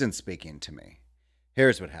wife isn't speaking to me.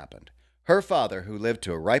 Here's what happened. Her father, who lived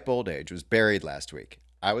to a ripe old age, was buried last week.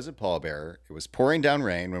 I was a pallbearer. It was pouring down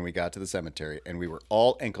rain when we got to the cemetery, and we were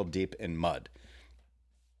all ankle deep in mud.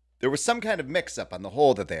 There was some kind of mix-up on the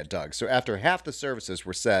hole that they had dug, so after half the services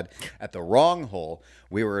were said at the wrong hole,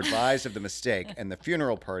 we were advised of the mistake, and the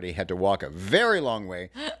funeral party had to walk a very long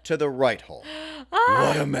way to the right hole.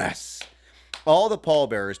 What a mess. All the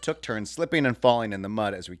pallbearers took turns slipping and falling in the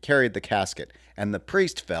mud as we carried the casket, and the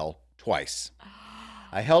priest fell twice.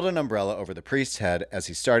 I held an umbrella over the priest's head as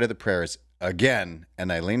he started the prayers again,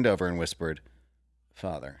 and I leaned over and whispered,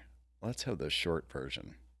 Father, let's have the short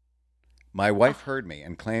version. My wife heard me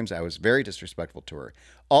and claims I was very disrespectful to her.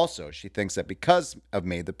 Also, she thinks that because of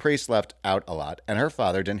me, the priest left out a lot and her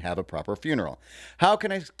father didn't have a proper funeral. How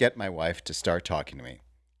can I get my wife to start talking to me?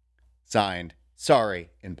 Signed, Sorry,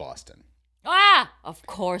 in Boston. Ah, of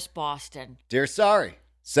course, Boston. Dear Sorry,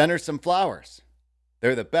 send her some flowers.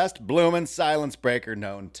 They're the best bloomin' silence breaker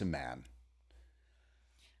known to man.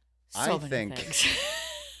 So many things.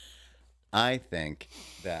 I think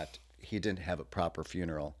that he didn't have a proper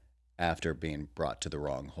funeral after being brought to the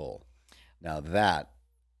wrong hole. Now that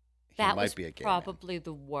That might was be a gay man. probably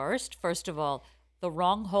the worst. First of all, the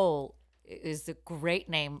wrong hole is a great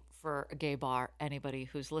name for a gay bar. Anybody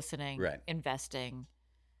who's listening, Right. investing,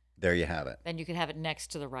 There you have it. then you could have it next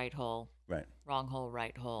to the right hole. Right. Wrong hole,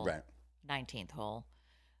 right hole. Right. 19th hole.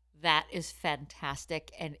 That is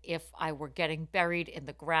fantastic. And if I were getting buried in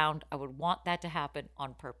the ground, I would want that to happen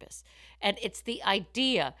on purpose. And it's the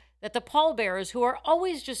idea that the pallbearers, who are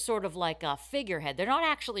always just sort of like a figurehead, they're not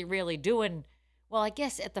actually really doing, well, I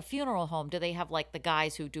guess at the funeral home, do they have like the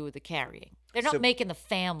guys who do the carrying? They're not So- making the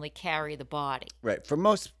family carry the body. Right. For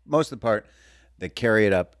most of the part, they carry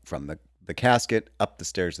it up from the casket up the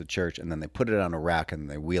stairs of the church, and then they put it on a rack and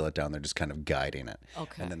they wheel it down. They're just kind of guiding it.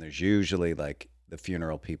 Okay. And then there's usually like the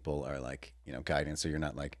funeral people are like, guiding. So you're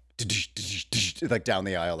not like like down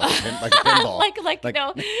the aisle like a pinball.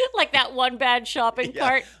 like that one bad shopping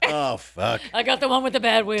cart. Oh fuck. I got the one with the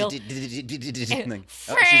bad wheel. Like,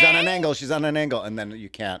 oh, she's on an angle. She's on an angle, and then you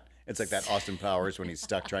can't. It's like that Austin Powers when he's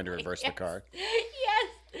stuck trying to reverse the car.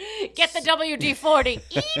 Yes. Get the WD-40.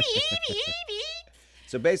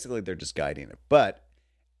 So basically, they're just guiding it. But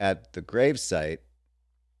at the gravesite,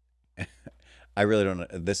 I really don't know.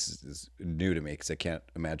 This is new to me because I can't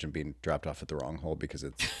imagine being dropped off at the wrong hole because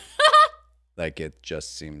it's like it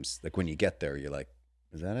just seems like when you get there, you're like,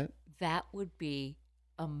 is that it? That would be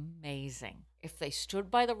amazing. If they stood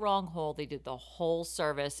by the wrong hole, they did the whole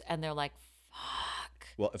service, and they're like, fuck.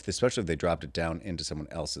 Well, especially if they dropped it down into someone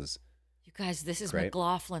else's. You guys, this is Great.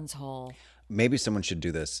 McLaughlin's hole. Maybe someone should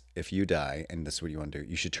do this. If you die, and this is what you want to do,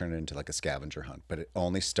 you should turn it into like a scavenger hunt, but it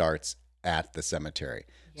only starts at the cemetery.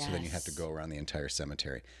 So then you have to Yes. go around the entire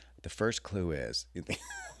cemetery. The first clue is...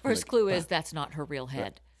 First clue is that's not her real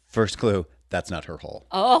head. First clue, that's not her hole.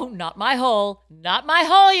 Oh, not my hole. Not my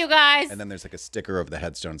hole, you guys. And then there's like a sticker over the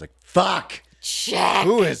headstone. It's like, fuck! Check.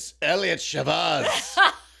 Who is Elliot Shabazz?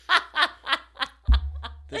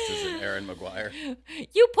 This isn't Aaron McGuire.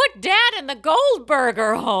 You put Dad in the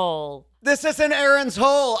Goldberger hole. This isn't Aaron's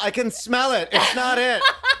hole. I can smell it. It's not it.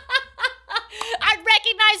 I'd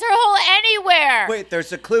recognize her hole anywhere. Wait,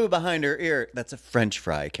 there's a clue behind her ear. That's a French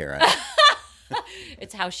fry, Karen.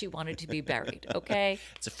 It's how she wanted to be buried, okay?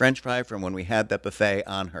 It's a French fry from when we had that buffet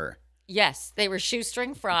on her. Yes, they were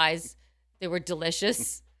shoestring fries. They were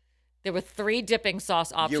delicious. There were 3 dipping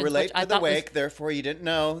sauce options. You were late which I for the thought was- wake, therefore you didn't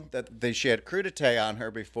know that she had crudité on her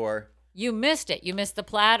before. You missed it. You missed the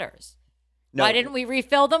platters. No, Why didn't we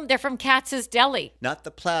refill them? They're from Katz's Deli. not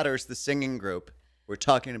the platters, the singing group. We're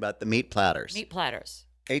talking about the meat platters. Meat platters.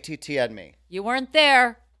 ATT and me. You weren't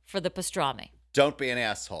there for the pastrami. Don't be an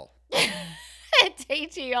asshole.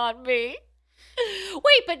 TT on me.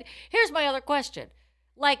 Wait, but here's my other question.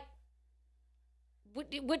 Like,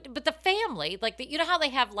 but the family, like, you know how they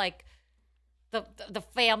have like the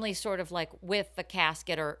family sort of like with the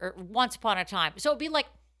casket or once upon a time. So it'd be like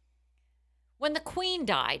when the Queen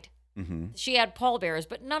died, Mm-hmm. she had pallbearers,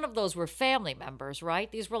 but none of those were family members, right?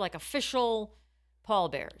 These were like official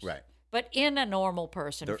pallbearers. Right. But in a normal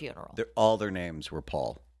person funeral. All their names were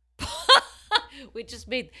Paul. We just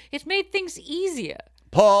made things easier.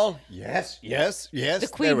 Paul. Yes, yes, yes. The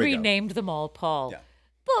Queen There we go. renamed them all Paul. Yeah.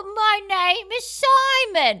 But my name is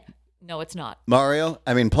Simon. No, it's not. Paul,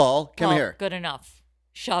 come Paul, here. Good enough.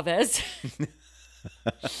 Chavez.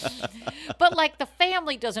 But like the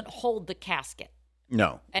family doesn't hold the casket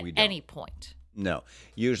No, at we don't. any point. No.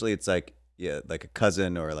 Usually it's like like a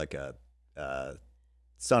cousin or like a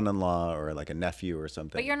son-in-law or like a nephew or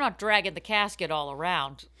something. But you're not dragging the casket all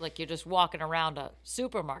around like you're just walking around a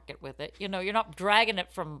supermarket with it. You know, you're not dragging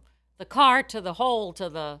it from the car to the hole to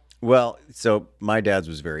the... Well, so my dad's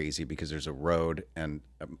was very easy because there's a road and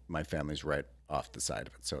my family's right off the side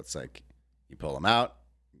of it. So it's like you pull them out,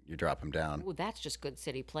 you drop them down. Ooh, that's just good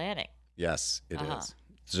city planning. Yes, it is. Uh-huh.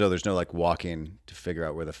 So there's no like walking to figure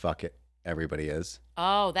out where the fuck everybody is.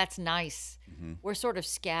 Oh, that's nice. Mm-hmm. We're sort of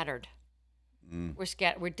scattered.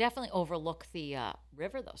 We're definitely overlook the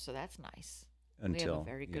river though, so that's nice. We have a Until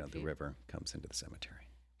very good the view. river comes into the cemetery.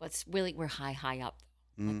 But we're high up.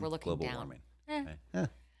 Like we're looking Global down. warming. Eh. Yeah.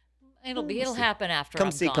 It'll happen after Come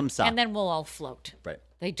I'm see, gone. come saw. And then we'll all float. Right.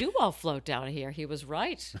 They do all float down here. He was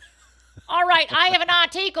right. All right, I have an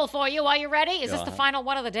article for you. Are you ready? Is this the final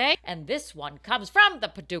one of the day? And this one comes from the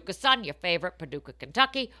Paducah Sun, your favorite Paducah,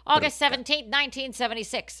 Kentucky, August 17th,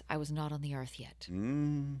 1976. I was not on the earth yet.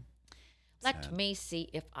 Let me see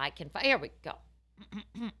if I can find. Here we go.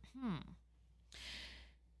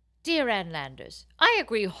 Dear Ann Landers, I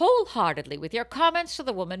agree wholeheartedly with your comments to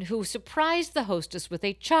the woman who surprised the hostess with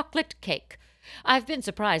a chocolate cake. I've been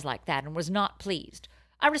surprised like that and was not pleased.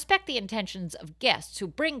 I respect the intentions of guests who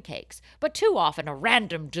bring cakes, but too often a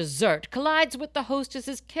random dessert collides with the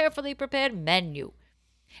hostess's carefully prepared menu.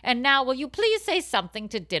 And now will you please say something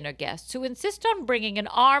to dinner guests who insist on bringing an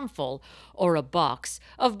armful or a box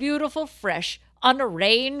of beautiful, fresh,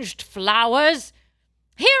 unarranged flowers?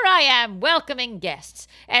 Here I am welcoming guests,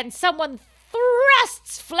 and someone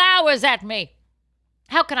thrusts flowers at me.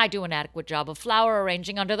 How can I do an adequate job of flower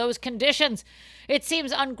arranging under those conditions? It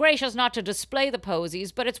seems ungracious not to display the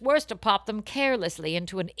posies, but it's worse to pop them carelessly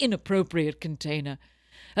into an inappropriate container.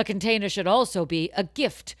 A container should also be a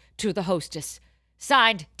gift to the hostess.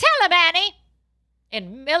 Signed, Tell 'em Annie!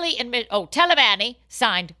 Tell 'em Annie,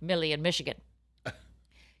 signed Millie in Michigan.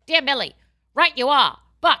 Dear Millie, right you are,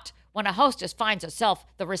 but when a hostess finds herself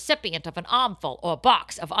the recipient of an armful or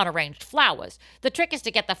box of unarranged flowers, the trick is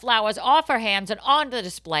to get the flowers off her hands and on the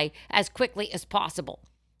display as quickly as possible.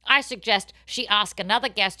 I suggest she ask another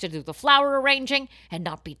guest to do the flower arranging and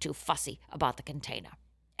not be too fussy about the container.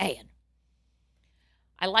 Ann.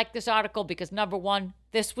 I like this article because, number one,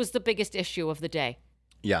 this was the biggest issue of the day.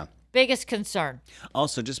 Yeah. Biggest concern.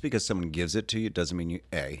 Also, just because someone gives it to you doesn't mean you,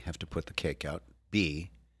 A, have to put the cake out,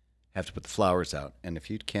 B, have to put the flowers out. And if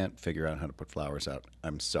you can't figure out how to put flowers out,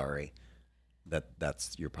 I'm sorry.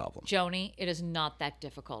 That's your problem. Joni, it is not that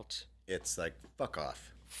difficult. It's like, fuck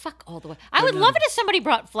off. Fuck all the way. I would love it if somebody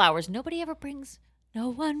brought flowers. No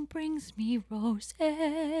one brings me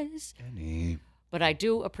roses. Annie. But I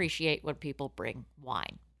do appreciate when people bring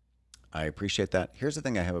wine. I appreciate that. Here's the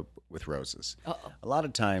thing I have with roses. Uh-oh. A lot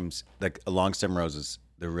of times, like long stem roses,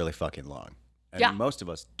 they're really fucking long. And Yeah. most of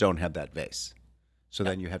us don't have that vase. So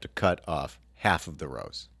then you have to cut off half of the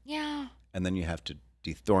rose. Yeah. And then you have to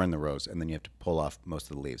dethorn the rose, and then you have to pull off most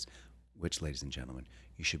of the leaves, which, ladies and gentlemen,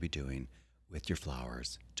 you should be doing with your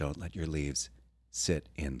flowers. Don't let your leaves sit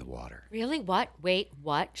in the water. Really? What? Wait,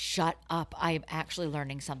 what? Shut up. I am actually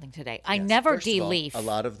learning something today. I Yes. never First of all, de-leaf. a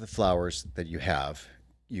lot of the flowers that you have,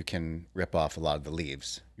 you can rip off a lot of the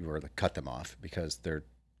leaves. You or cut them off because they're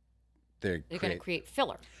They're going to create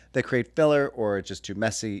filler. They create filler, or it's just too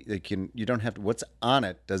messy. You don't have to. What's on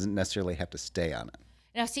it doesn't necessarily have to stay on it.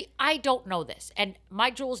 Now, see, I don't know this. And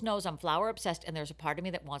my Jules knows I'm flower obsessed, and there's a part of me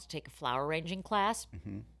that wants to take a flower arranging class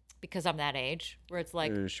because I'm that age where it's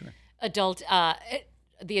like Sure.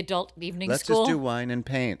 the adult evening Let's school. just do wine and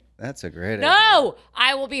paint. That's a great idea. No,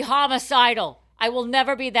 I will be homicidal. I will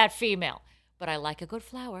never be that female. But I like a good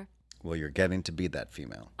flower. Well, you're getting to be that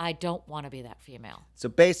female. I don't want to be that female. So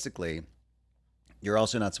basically, you're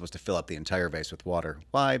also not supposed to fill up the entire vase with water.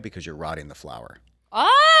 Why? Because you're rotting the flower.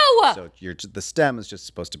 Oh! So the stem is just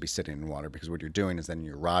supposed to be sitting in water, because what you're doing is then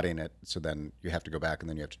you're rotting it. So then you have to go back and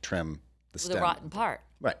then you have to trim the stem. The rotten part.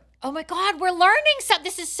 Right. Oh my God, we're learning something.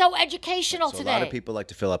 This is so educational So today. a lot of people like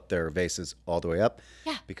to fill up their vases all the way up.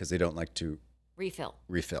 Yeah. Because they don't like to refill,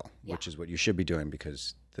 which is what you should be doing,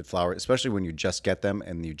 because the flower, especially when you just get them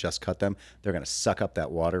and you just cut them, they're going to suck up that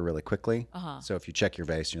water really quickly. So if you check your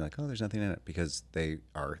vase, you're like, oh, there's nothing in it, because they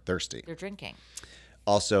are thirsty. They're drinking.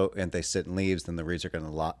 Also, and they sit in leaves, then the leaves are going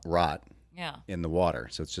to rot Yeah. in the water.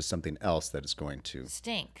 So it's just something else that is going to.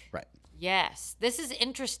 Stink. Right. Yes. This is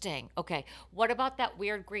interesting. Okay. What about that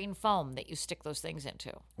weird green foam that you stick those things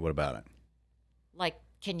into? What about it? Like,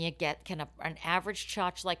 can an average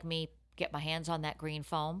chotch like me get my hands on that green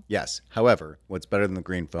foam? Yes. However, what's better than the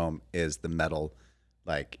green foam is the metal,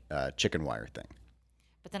 chicken wire thing.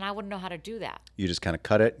 But then I wouldn't know how to do that. You just kind of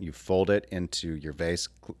cut it, you fold it into your vase,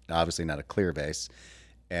 obviously not a clear vase,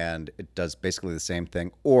 and it does basically the same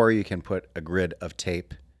thing. Or you can put a grid of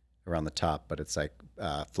tape around the top, but it's like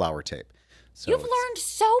flower tape. So You've learned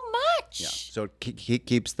so much. Yeah. So it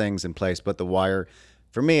keeps things in place. But the wire,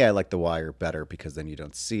 for me, I like the wire better, because then you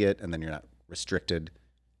don't see it, and then you're not restricted.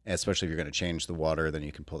 Especially if you're going to change the water, then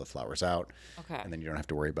you can pull the flowers out. Okay. And then you don't have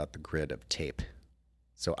to worry about the grid of tape.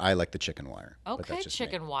 So I like the chicken wire. but Okay, that's just me.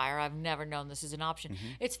 chicken wire. I've never known this is an option.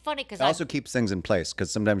 It's funny because It also keeps things in place,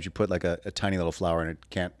 because sometimes you put like a tiny little flower and it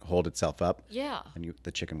can't hold itself up. Yeah. And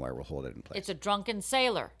the chicken wire will hold it in place. It's a drunken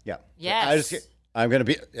sailor. Yeah. Yes. I'm going to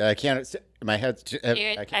be, I can't, my head's,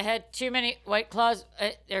 I had too many White Claws.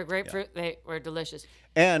 They're grapefruit. They were delicious.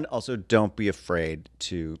 And also don't be afraid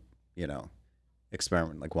to,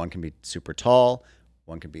 experiment. Like one can be super tall,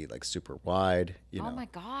 one can be like super wide. Oh my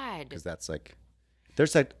God. Because that's like,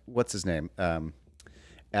 there's like, what's his name?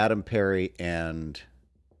 Adam Perry and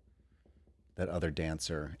that other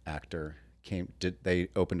dancer actor they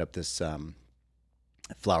opened up this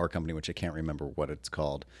flower company, which I can't remember what it's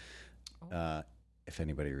called. If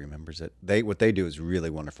anybody remembers it, what they do is really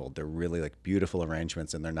wonderful. They're really like beautiful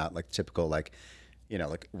arrangements, and they're not like typical like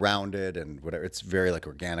rounded and whatever. It's very like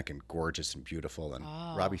organic and gorgeous and beautiful. And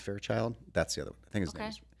Robbie Fairchild, that's the other one. I think his name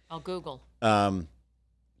is. I'll Google.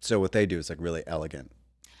 So what they do is like really elegant.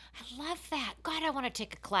 I love that. God, I want to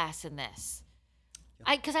take a class in this.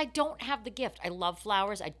 Because I don't have the gift. I love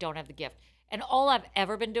flowers. I don't have the gift. And all I've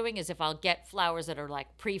ever been doing is if I'll get flowers that are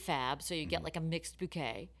like prefab, so you get like a mixed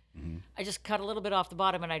bouquet, I just cut a little bit off the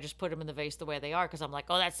bottom and I just put them in the vase the way they are because I'm like,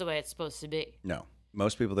 oh, that's the way it's supposed to be. No.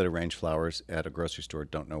 Most people that arrange flowers at a grocery store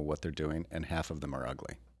don't know what they're doing, and half of them are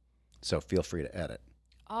ugly. So feel free to edit.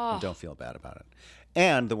 Oh. And don't feel bad about it.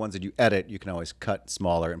 And the ones that you edit, you can always cut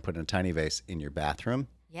smaller and put in a tiny vase in your bathroom.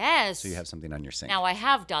 Yes. So you have something on your sink. Now, I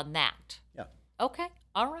have done that. Yeah. Okay.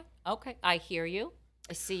 All right. Okay. I hear you.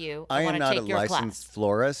 I see you. I am want to not take a your licensed class.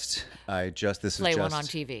 florist. Play one on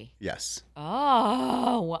TV. Yes.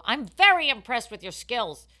 Oh, I'm very impressed with your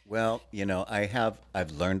skills. Well,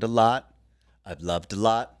 I've learned a lot. I've loved a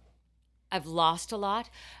lot. I've lost a lot.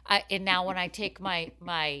 And now when I take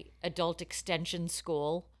my adult extension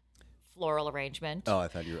school floral arrangement. Oh, I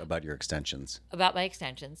thought you were about your extensions. About my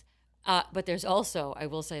extensions. But there's also, I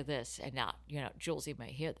will say this, and not, Julesy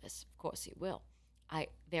may hear this. Of course he will.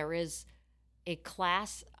 There is a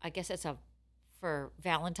class, I guess it's for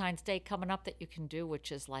Valentine's Day coming up that you can do,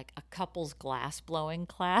 which is like a couple's glass blowing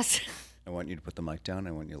class. I want you to put the mic down.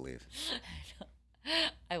 I want you to leave.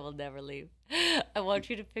 I will never leave. I want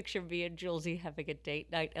you to picture me and Julesy having a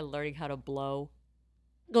date night and learning how to blow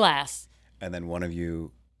glass. And then one of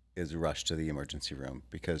you is rushed to the emergency room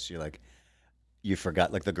because you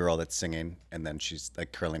forgot, like the girl that's singing, and then she's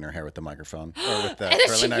like curling her hair with the microphone, or with the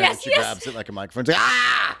curling iron, and she grabs it like a microphone. She's like,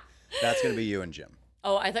 ah! That's going to be you and Jim.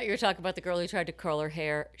 Oh, I thought you were talking about the girl who tried to curl her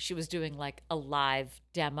hair. She was doing like a live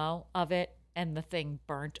demo of it, and the thing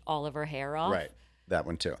burnt all of her hair off. Right. That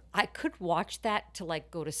one too. I could watch that to like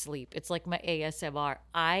go to sleep. It's like my ASMR.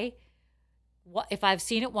 If I've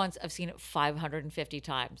seen it once, I've seen it 550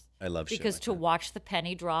 times. I love shit because like to that. watch the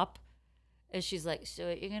penny drop, and she's like, so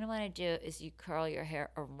what you're going to want to do is you curl your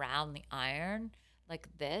hair around the iron like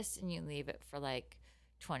this, and you leave it for like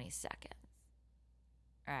 20 seconds.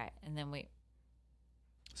 All right. And then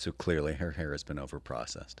So clearly her hair has been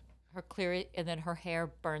over-processed. and then her hair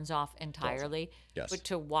burns off entirely. Yes. But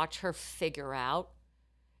to watch her figure out,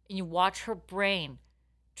 and you watch her brain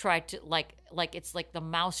try to, like it's like the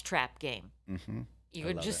mousetrap game. Mm-hmm. You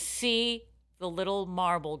could just see the little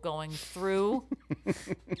marble going through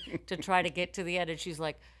to try to get to the end. And she's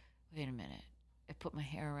like, wait a minute. I put my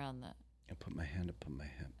hair around I put my hand up on my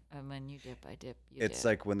hip. And when you dip, I dip. It's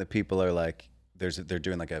like when the people are like, they're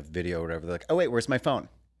doing like a video or whatever. They're like, oh, wait, where's my phone?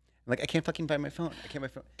 I'm like, I can't fucking find my phone. I can't my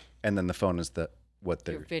phone. And then the phone is what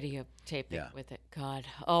they're. You're videotaping with it. God.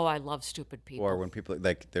 Oh, I love stupid people. Or when people,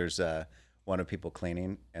 like, there's one of people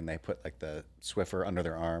cleaning and they put like the Swiffer under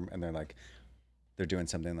their arm and they're like, they're doing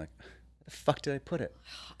something like, where the fuck did I put it?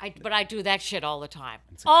 But I do that shit all the time.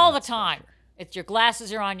 It's All the time. It's your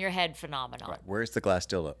glasses are on your head phenomenon. Right. Where's the glass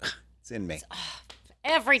dildo? It's in me.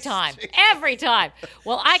 Every time. Every time.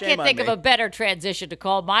 Well, I Shame can't on think of me. a better transition to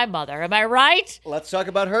call my mother. Am I right? Let's talk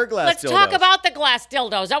about her glass Let's dildos. talk about the glass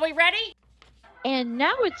dildos. Are we ready? And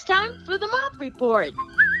now it's time for the moth report.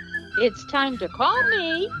 It's time to call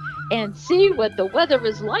me and see what the weather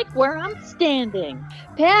is like where I'm standing.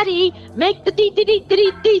 Patty, make the dee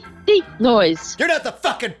noise. You're not the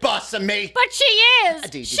fucking boss of me. But she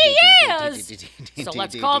is. She is. So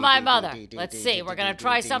let's call my mother. Let's see. We're going to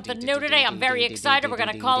try something new today. I'm very excited. We're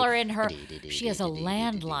going to call her in her. She has a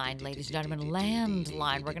landline, ladies and gentlemen.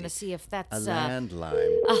 Landline. We're going to see if that's. A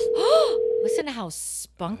landline. Listen to how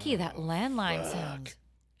spunky that landline sounds.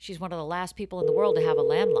 She's one of the last people in the world to have a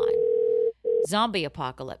landline. Zombie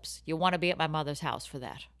apocalypse. You want to be at my mother's house for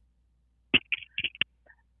that.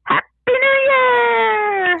 Happy New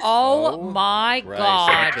Year! Oh my Christ, God.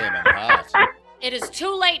 that came in hot. It is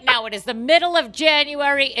too late now. It is the middle of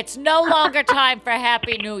January. It's no longer time for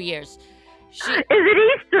Happy New Year's. Is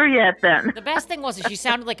it Easter yet then? The best thing was that she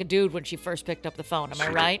sounded like a dude when she first picked up the phone. Am I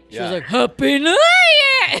right? She was Yeah. like, Happy New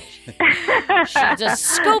Year! She just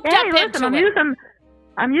scooped up into it.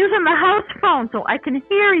 I'm using the house phone so I can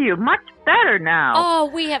hear you much better now. Oh,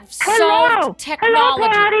 we have Hello. solved technology. Hello,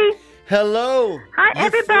 Patty. Hello. Hi, you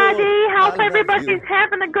everybody. fool. I Hope love everybody's you.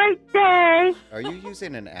 having a great day. Are you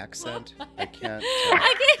using an accent? I can't.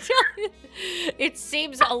 I can't tell you. It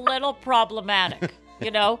seems a little problematic,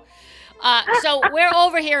 you know? So we're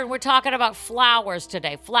over here and we're talking about flowers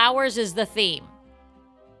today. Flowers is the theme.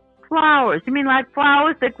 Flowers. You mean like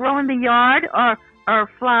flowers that grow in the yard or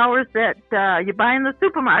flowers that you buy in the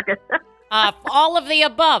supermarket? All of the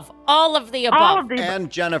above. All of the above. All of the... And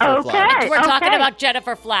Jennifer Okay. Flowers. We're talking okay. about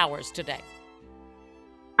Jennifer Flowers today.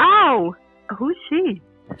 Oh, who's she?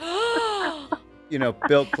 You know,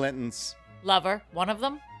 Bill Clinton's. Lover, one of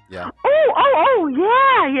them. Yeah. Oh,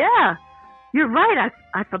 yeah. You're right.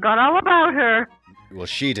 I forgot all about her. Well,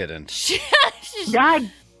 she didn't. God,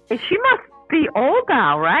 she must be old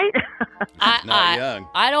now, right? Not young.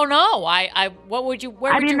 I don't know. What would you?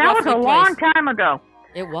 Where would you that was roughly a long place? time ago.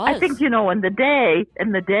 It was. I think, in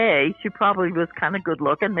the day, she probably was kind of good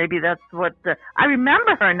looking. Maybe that's what, I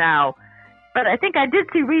remember her now. But I think I did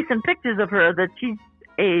see recent pictures of her that she's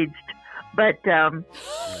aged. But,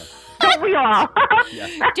 don't we all?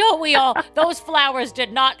 Don't we all? Those flowers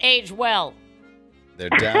did not age well. They're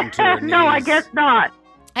down to her knees. No, I guess not.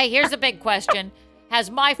 Hey, here's a big question.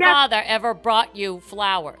 Has my Yeah. father ever brought you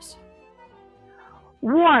flowers?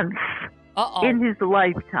 Once Uh-oh. in his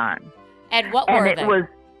lifetime. And what And were it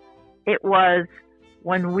they? was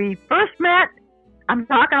when we first met. I'm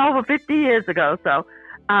talking over 50 years ago. So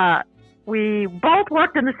we both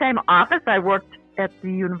worked in the same office. I worked at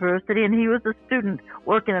the university, and he was a student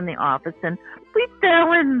working in the office. And we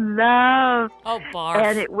fell in love. Oh, barf.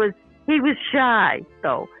 And he was shy.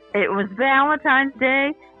 So it was Valentine's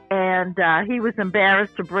Day, and he was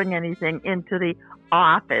embarrassed to bring anything into the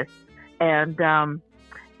office. And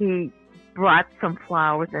he brought some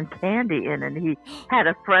flowers and candy in, and he had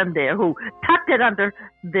a friend there who tucked it under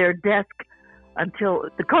their desk until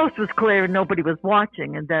the coast was clear and nobody was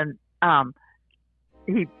watching, and then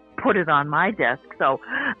he put it on my desk. So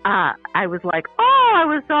I was like, I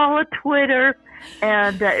was all a Twitter,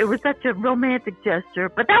 and it was such a romantic gesture,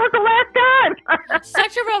 but that was the last time.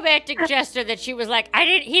 Such a romantic gesture that she was like,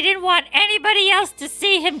 he didn't want anybody else to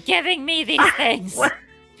see him giving me these things.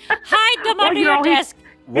 Hide them under your desk.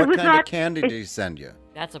 What was kind not- of candy did he send you?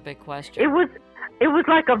 That's a big question. It was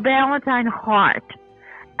like a Valentine heart.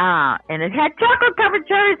 And it had chocolate covered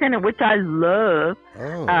cherries in it, which I love.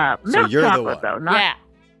 Oh, Milk you're the chocolate, one. though. Not, Yeah.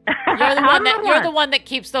 You're the I'm one you're the one that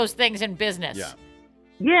keeps those things in business. Yeah.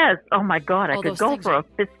 Yes. Oh my God, I Oh, could those go things for are- a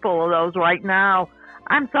fistful of those right now.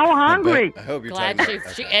 I'm so hungry. I hope you're Glad talking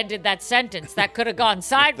she about ended that sentence. That could have gone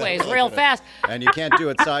sideways real fast. And you can't do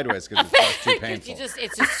it sideways because it's too painful.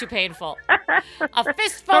 It's just too painful. A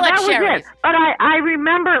fistful So of that was cherries. it. But I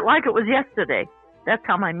remember it like it was yesterday. That's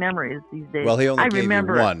how my memory is these days. Well, he only I gave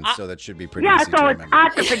remember you it. one, so that should be pretty Yeah, easy so to it's remember.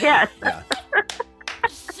 hard to forget. Yeah.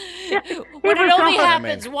 When it was only so-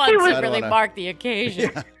 happens once, he was- it I don't really wanna- marked the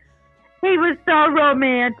occasion. He was so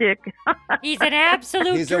romantic. He's an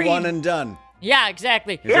absolute He's a dream. one and done. Yeah,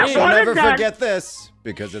 exactly. He's like, Yeah, "Don't one and ever done." forget this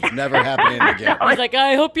because it's never happening again. He's like,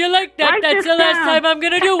 I hope you like that. Write That's this the last down. time I'm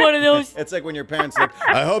going to do one of those. It's like when your parents like,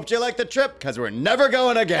 I hope you like the trip because we're never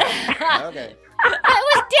going again. Okay. It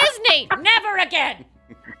was Disney. Never again.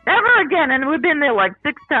 Never again. And we've been there like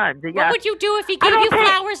 6 times. Yeah. What would you do if he I gave you don't think-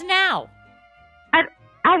 flowers now?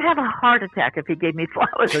 I'd have a heart attack if he gave me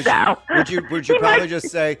flowers Could now. would you He probably might- just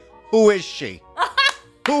say, who is she?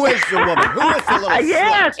 Who is the woman? Who is the little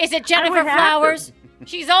Yes. Is it Jennifer would have to. Flowers?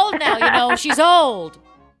 She's old now, you know. She's old.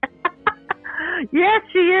 Yes,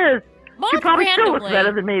 she is. Mark She probably still looks randomly,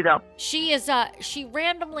 better than me, though. she is she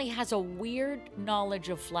randomly has a weird knowledge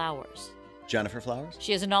of flowers. slut? Jennifer Flowers?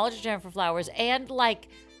 She has a knowledge of Jennifer Flowers and like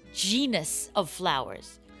genus of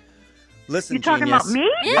flowers. Listen, You talking genius. about me?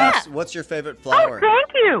 Yes. What's your favorite Oh, flower? thank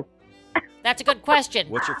you. That's a good question.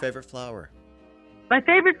 What's your favorite flower? My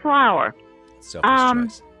favorite flower. Selfish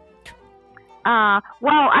choice.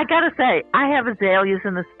 Well, I gotta say, I have azaleas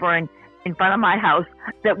in the spring in front of my house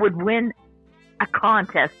that would win a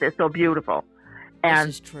contest. They're so beautiful. And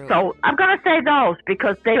This is true. so I'm gonna say those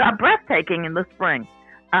because they are breathtaking in the spring.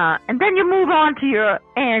 And then you move on to your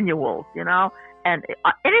annuals, you know, and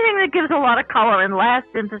anything that gives a lot of color and lasts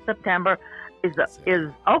into September is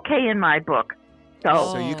okay in my book.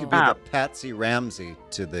 So So you could be the Patsy Ramsey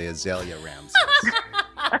to the Azalea Ramsey. You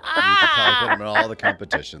could probably put them in all the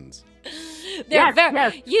competitions. They're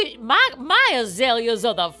Yes, yes. My azaleas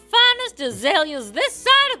are the finest azaleas this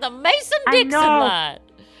side of the Mason-Dixon I know. line.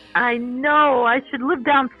 I know I should live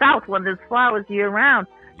down south when there's flowers year round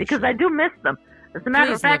because I do miss them. As a matter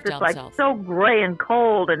Please of fact, live it's down like south. so gray and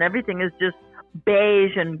cold and everything is just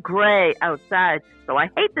beige and gray outside. So I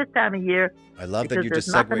hate this time of year. I love that because you there's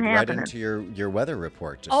just segued nothing right happening. into your weather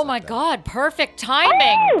report. Just Oh like my that. God, perfect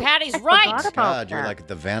timing. Oh, Patty's I right. forgot about God, you're that. like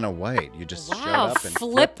the Vanna White. You just showed Wow, up and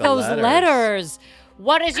flip flipped the those letters.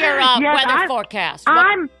 What is your Yes, weather forecast? What-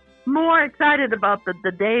 I'm more excited about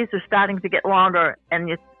the days are starting to get longer, and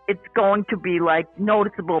it's going to be like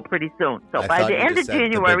noticeable pretty soon. So I by thought the you end just of said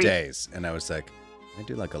January, the bidets, and I was like, I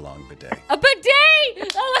do like a long bidet. A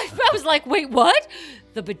bidet! I was like, wait, what?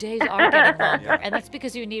 The bidets are getting longer, and that's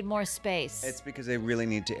because you need more space. It's because they really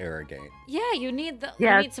need to irrigate. Yeah, you need you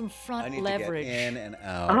Yes. need some front I need leverage. to get in and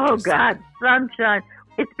out. oh just God, sunshine.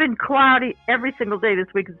 It's been cloudy every single day this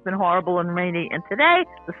week. It's been horrible and rainy, and today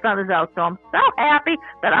the sun is out, so I'm so happy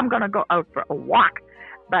that I'm going to go out for a walk.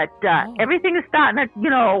 But Oh. everything is starting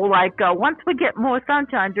to, once we get more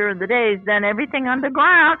sunshine during the days, then everything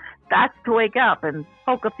underground starts to wake up and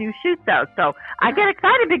poke a few shoots out. So I get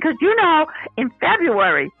excited because, in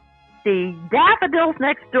February, the daffodils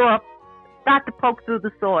next door start to poke through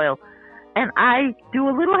the soil. And I do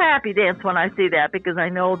a little happy dance when I see that because I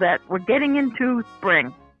know that we're getting into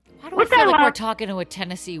spring. Why do I Which feel I like we're love. talking to a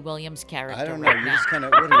Tennessee Williams character I don't know. right You now? just kind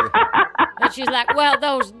of. What are you? And she's like, well,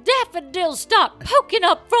 those daffodils stop poking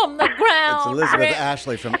up from the ground. It's Elizabeth Rick,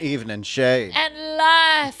 Ashley from Evening Shade. and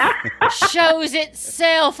life shows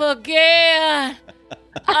itself again.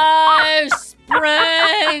 Oh,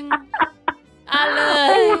 spring.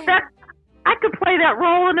 I love I could play that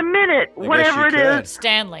role in a minute, I guess whatever it you could. is.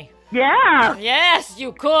 Stanley. Yeah, Yes,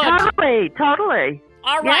 you could. totally.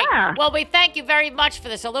 All right. Yeah. Well, we thank you very much for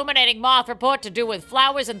this illuminating moth report to do with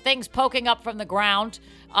flowers and things poking up from the ground.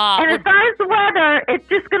 And as far as the weather, it's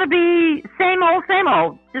just going to be same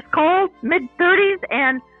old. Just cold, mid-30s,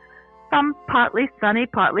 and some partly sunny,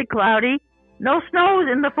 partly cloudy. No snow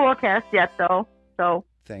in the forecast yet, though. So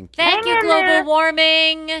Thank you. Thank you, Hang in global there.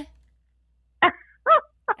 warming.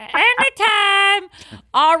 Anytime.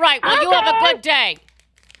 All right. Well, you have a good day.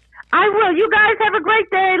 I will. You guys have a great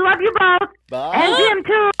day. Love you both. Bye. And Jim,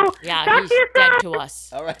 too. Yeah, Talk he's to you dead soon. to us.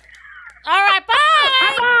 All right. All right.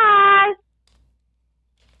 Bye. Bye.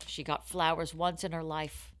 She got flowers once in her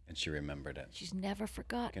life. And she remembered it. She's never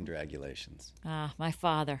forgotten. Congratulations. Ah, my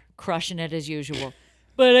father, crushing it as usual.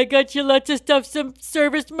 But I got you lots of stuff, some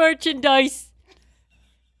service merchandise.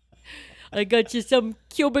 I got you some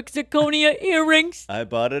cubic zirconia earrings. I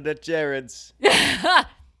bought it at Jared's.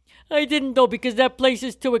 I didn't though because that place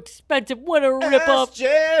is too expensive. What a ripoff. Ask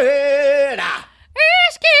Jared.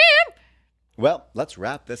 Ask him. Well, let's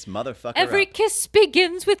wrap this motherfucker Every up. kiss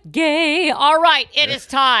begins with gay. All right, it is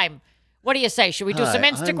time. What do you say? Should we do some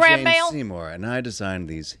Hi, Instagram I'm Jane mail? Seymour, and I designed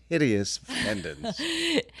these hideous pendants.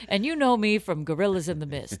 And you know me from Gorillas in the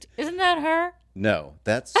Mist. Isn't that her? No,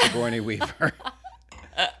 that's Sigourney Weaver.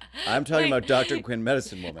 I'm talking about Dr. Quinn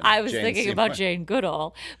Medicine Woman. I was Jane thinking Seymour. about Jane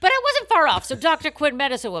Goodall, but I wasn't far off. So Dr. Quinn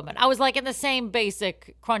Medicine Woman. I was like in the same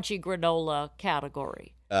basic crunchy granola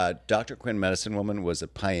category. Dr. Quinn Medicine Woman was a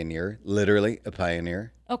pioneer, literally a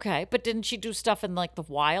pioneer. Okay, but didn't she do stuff in like the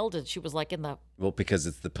wild? And she was like in the Well, because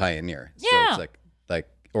it's the pioneer. So Yeah. it's like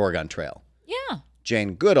Oregon Trail. yeah.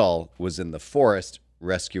 Jane Goodall was in the forest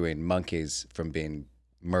rescuing monkeys from being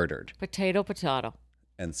murdered, Potato.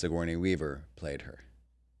 and Sigourney Weaver played her.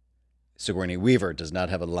 Sigourney Weaver does not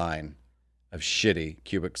have a line of shitty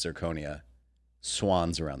cubic zirconia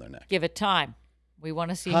swans around their neck. Give it time. We want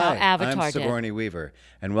to see Hi, how Avatar I'm did. Sigourney Weaver,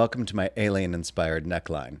 and welcome to my alien-inspired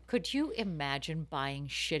neckline. Could you imagine buying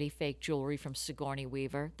shitty fake jewelry from Sigourney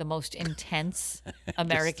Weaver, the most intense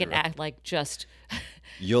American act? Like just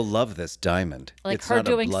You'll love this diamond. like It's her not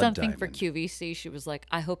a doing blood something for diamond. QVC. She was like,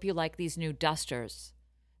 "I hope you like these new dusters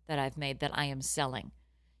that I've made that I am selling.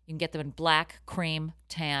 You can get them in black, cream,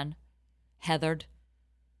 tan, heathered.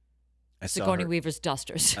 I saw Sigourney her- Weaver's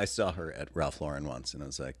dusters." I saw her at Ralph Lauren once, and I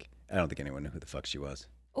was like, I don't think anyone knew who the fuck she was.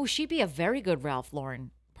 Oh, she'd be a very good Ralph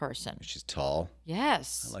Lauren person. She's tall.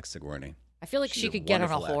 Yes. I like Sigourney. I feel like she's she a could get on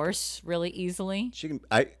a wonderful actress. horse really easily. She can.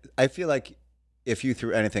 I feel like if you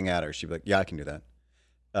threw anything at her, she'd be like, "Yeah, I can do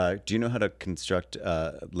that." Do you know how to construct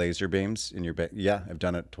laser beams in your bed? Yeah, I've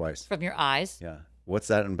done it twice. From your eyes. Yeah. What's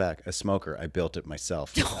that in back? A smoker. I built it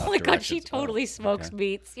myself. Oh my God, she directions. totally Oh, smokes okay.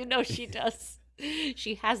 meats. You know she does.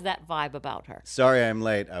 She has that vibe about her. Sorry, I'm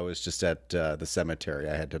late. I was just at the cemetery.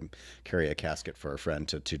 I had to carry a casket for a friend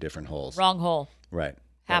to 2 different holes. Wrong hole. Right.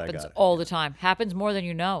 But I Happens got it. all the time. Happens more than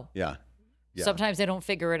you know. Yeah. Yeah. Sometimes they don't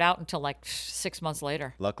figure it out until like 6 months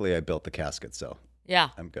later. Luckily, I built the casket, so Yeah.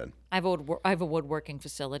 I'm good. I have a woodworking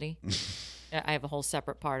facility. Yeah, I have a whole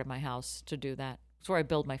separate part of my house to do that. It's where I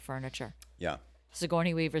build my furniture. Yeah.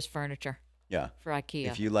 Sigourney Weaver's furniture. Yeah. for IKEA.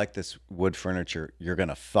 If you like this wood furniture, you're going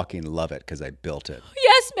to fucking love it because I built it.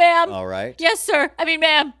 Yes, ma'am. All right? Yes, sir. I mean,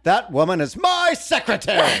 ma'am. That woman is my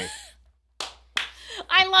secretary.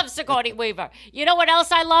 I love Sigourney Weaver. You know what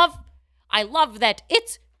else I love? I love that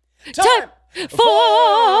it's Time for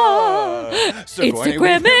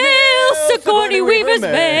Instagram mail, Sigourney Weaver's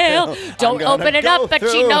mail. Don't open it up, but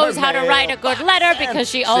she knows how to write a good letter because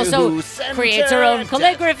she also creates her own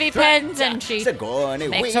calligraphy pens and she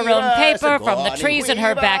makes her own paper from the trees in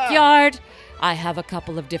her backyard. I have a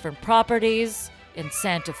couple of different properties in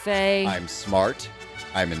Santa Fe. I'm smart.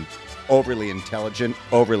 I'm overly intelligent,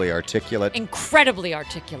 overly articulate, Incredibly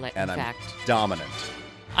articulate, and in I'm fact. dominant.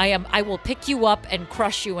 I will pick you up and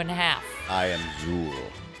crush you in half. I am Zool.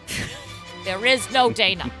 There is no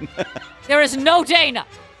Dana. There is no Dana.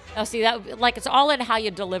 Now, see, that like it's all in how you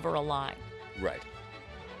deliver a line. Right.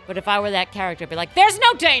 But if I were that character, I'd be like, there's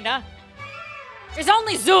no Dana. There's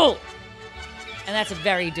only Zool. And that's a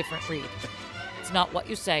very different read. It's not what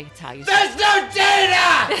you say, it's how you say it. There's no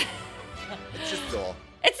data! It's just Zool.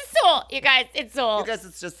 It's a Zool, you guys. It's Zool. You guys,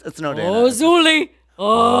 it's no data. Oh, Zooly.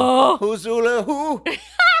 Oh. Who's Zula who?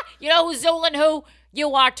 You know who's Zool and who?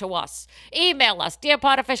 You are to us. Email us,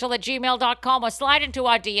 dearpodofficial@gmail.com, or slide into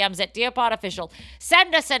our DMs at dearpodofficial.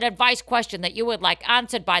 Send us an advice question that you would like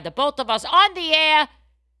answered by the both of us on the air,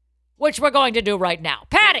 which we're going to do right now.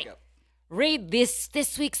 Patty, read this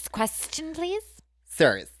week's question, please.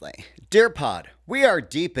 Seriously. Dear Pod, we are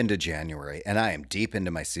deep into January, and I am deep into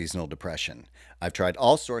my seasonal depression. I've tried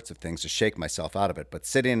all sorts of things to shake myself out of it, but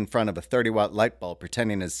sitting in front of a 30-watt light bulb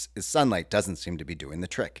pretending is sunlight doesn't seem to be doing the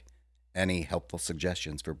trick. Any helpful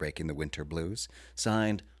suggestions for breaking the winter blues?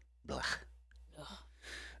 Signed, Blech.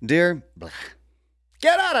 Dear Blech,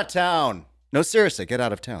 get out of town. No, seriously, get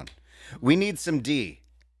out of town. We need some D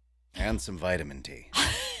and some vitamin D.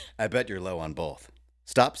 I bet you're low on both.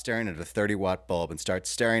 Stop staring at a 30-watt bulb and start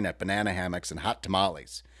staring at banana hammocks and hot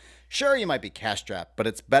tamales. Sure, you might be cash-strapped, but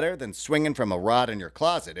it's better than swinging from a rod in your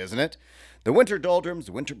closet, isn't it? The winter doldrums,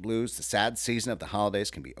 the winter blues, the sad season of the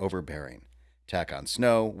holidays can be overbearing. Tack on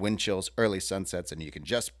snow, wind chills, early sunsets, and you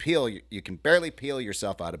can barely peel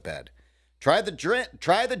yourself out of bed. Try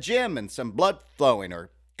the gym and some blood flowing,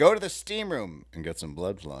 or go to the steam room and get some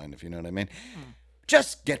blood flowing, if you know what I mean.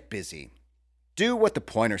 Just get busy. Do what the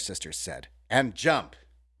Pointer Sisters said, and jump.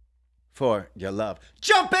 For your love.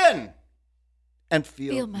 Jump in! And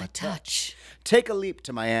feel my touch. Take a leap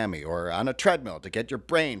to Miami or on a treadmill to get your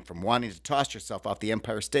brain from wanting to toss yourself off the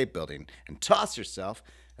Empire State Building and toss yourself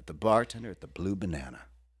at the bartender at the Blue Banana.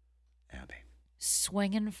 Abby.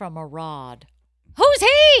 Swinging from a rod. Who's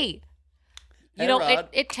he? You know, Rod.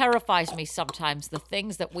 it terrifies me sometimes, the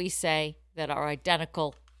things that we say that are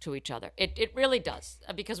identical to each other. It really does,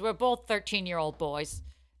 because we're both 13-year-old boys,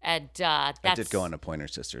 and that's... I did go on a Pointer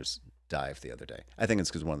Sisters dive the other day. I think it's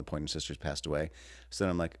because one of the Pointer Sisters passed away. So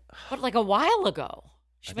then I'm like... But like a while ago.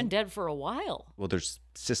 She's been dead for a while. Well, there's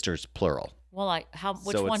sisters, plural. Well,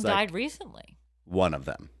 which So it's one like- died recently? One of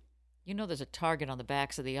them. You know there's a target on the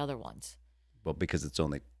backs of the other ones. Well, because it's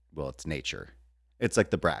nature. It's like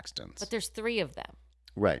the Braxtons. But there's 3 of them.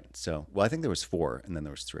 Right. So, well, I think there was 4, and then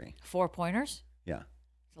there was 3. 4 pointers? Yeah.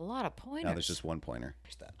 It's a lot of pointers. Now there's just 1 pointer.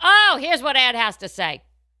 There's that. Oh, here's what Ed has to say.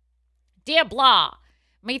 Dear Blah,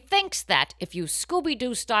 methinks that if you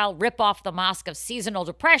Scooby-Doo style rip off the mask of seasonal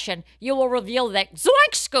depression, you will reveal that,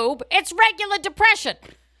 zoink, Scoob, it's regular depression.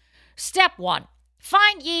 Step 1.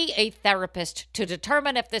 Find ye a therapist to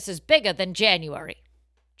determine if this is bigger than January.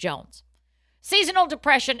 Jones. Seasonal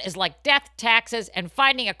depression is like death, taxes, and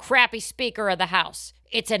finding a crappy speaker of the house.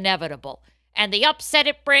 It's inevitable. And the upset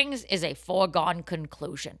it brings is a foregone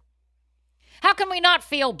conclusion. How can we not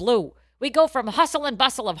feel blue? We go from hustle and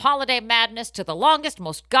bustle of holiday madness to the longest,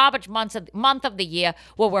 most garbage month of the year,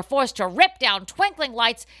 where we're forced to rip down twinkling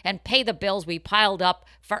lights and pay the bills we piled up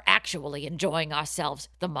for actually enjoying ourselves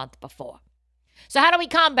the month before. So how do we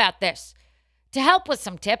combat this? To help with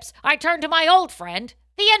some tips, I turn to my old friend,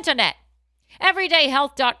 the internet.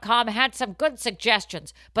 Everydayhealth.com had some good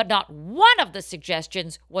suggestions, but not one of the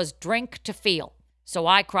suggestions was drink to feel. So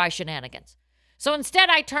I cry shenanigans. So instead,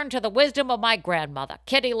 I turn to the wisdom of my grandmother,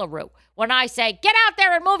 Kitty LaRue, when I say, get out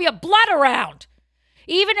there and move your blood around.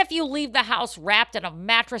 Even if you leave the house wrapped in a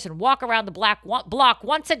mattress and walk around the block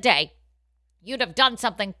once a day, you'd have done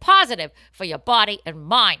something positive for your body and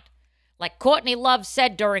mind. Like Courtney Love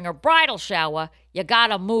said during her bridal shower, you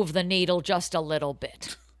gotta move the needle just a little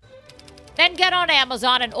bit. Then get on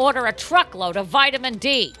Amazon and order a truckload of vitamin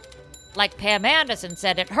D. Like Pam Anderson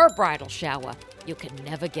said at her bridal shower, you can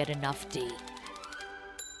never get enough D.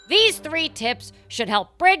 These 3 tips should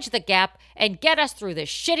help bridge the gap and get us through this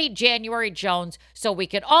shitty January Jones so we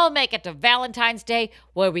can all make it to Valentine's Day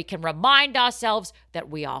where we can remind ourselves that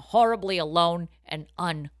we are horribly alone and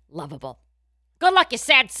unlovable. Good luck, you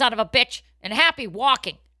sad son of a bitch, and happy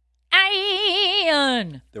walking.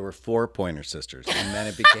 Ian. There were 4 Pointer Sisters, and then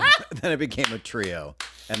it became a trio,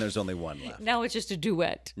 and there's only one left. Now it's just a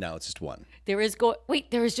duet. No, it's just one. There is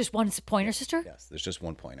just one Pointer Sister? Yes, there's just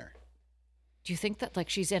one pointer. Do you think that like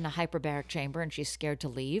she's in a hyperbaric chamber and she's scared to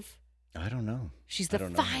leave? I don't know. She's I the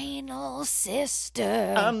don't know. final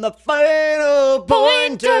sister. I'm the final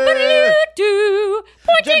pointer.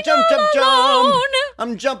 Pointing alone.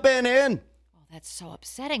 I'm jumping in. Oh, that's so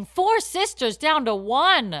upsetting. 4 sisters down to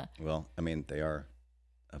 1. Well, I mean, they are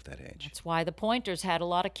of that age. That's why the Pointers had a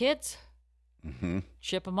lot of kids. Mm-hmm.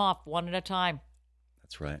 Ship them off one at a time.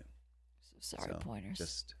 That's right. So sorry, So, Pointers.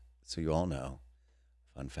 Just so you all know,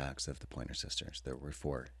 fun facts of the Pointer Sisters. There were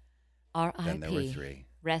 4. Then there were R.I.P. 3. Now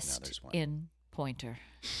Rest there's 1. in Pointer.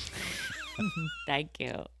 Thank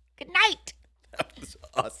you. Good night. That was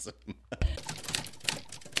awesome.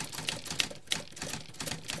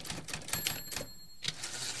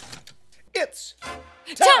 It's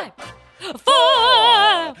Time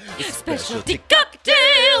for specialty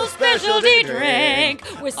cocktail, specialty drink.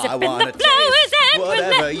 We're sipping the flowers and we're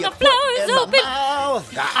letting the flowers open.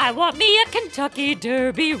 I want me a Kentucky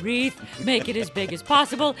Derby wreath. Make it as big as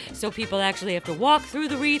possible so people actually have to walk through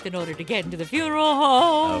the wreath in order to get into the funeral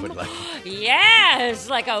home. I would like Yes,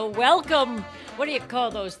 like a welcome. What do you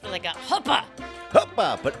call those? Like a huppa.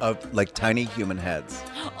 Hoppa, but of like tiny human heads.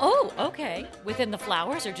 Oh, okay. Within the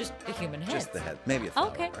flowers or just the human heads? Just the head. Maybe a flower.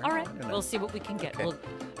 Okay, right? all right. I don't know. We'll see what we can get. Okay.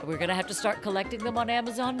 We're going to have to start collecting them on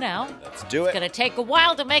Amazon now. Let's do It's it. going to take a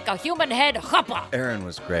while to make a human head chuppa. Erin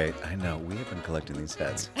was great. I know. We have been collecting these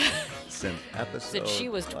heads since episode. Since she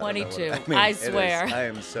was I don't know 22. what- mean, I it is- swear. I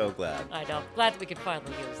am so glad. I know. Glad we could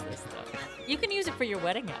finally use this, though. You can use it for your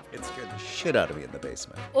wedding outfit. It scared the shit out of me in the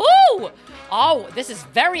basement. Ooh! Oh, this is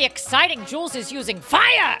very exciting. Jules is using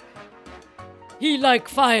fire. He like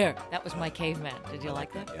fire. That was my caveman. Did you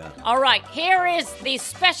like that? Yeah. All right, here is the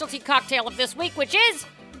specialty cocktail of this week, which is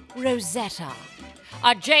Rosetta.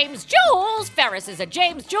 A James Jules Ferris is a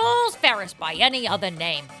James Jules Ferris by any other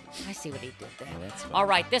name. I see what he did there. that's fine. All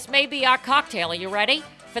right, this may be our cocktail. Are you ready?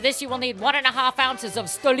 For this, you will need 1.5 ounces of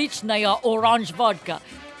Stolichnaya orange vodka.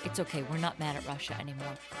 It's okay, we're not mad at Russia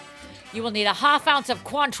anymore. You will need a 1/2 ounce of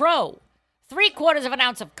Cointreau, 3/4 of an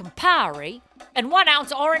ounce of Campari, and 1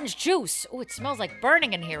 ounce orange juice. Oh, it smells like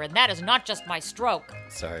burning in here, and that is not just my stroke.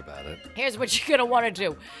 Sorry about it. Here's what you're gonna want to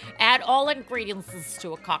do. Add all ingredients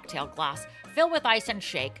to a cocktail glass. Fill with ice and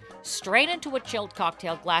shake. Strain into a chilled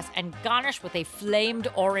cocktail glass and garnish with a flamed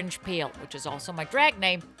orange peel, which is also my drag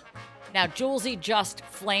name. Now, Julesy just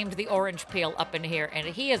flamed the orange peel up in here, and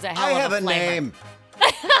he is a hell I of have a flamer. name.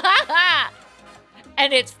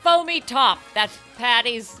 And it's Foamy Top. That's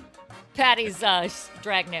Patty's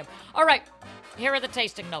drag name. All right, here are the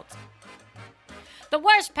tasting notes. The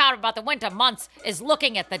worst part about the winter months is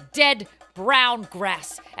looking at the dead brown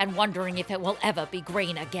grass and wondering if it will ever be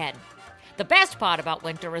green again. The best part about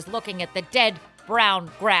winter is looking at the dead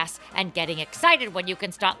brown grass and getting excited when you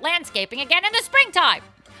can start landscaping again in the springtime.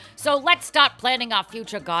 So let's start planning our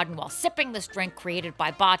future garden while sipping this drink created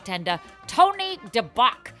by bartender Tony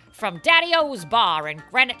DeBach from Daddy-O's Bar in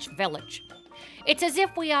Greenwich Village. It's as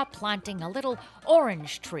if we are planting a little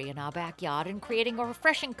orange tree in our backyard and creating a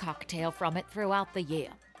refreshing cocktail from it throughout the year.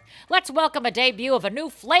 Let's welcome a debut of a new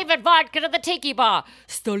flavored vodka to the Tiki Bar,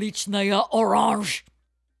 Stolichnaya Orange.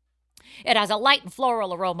 It has a light and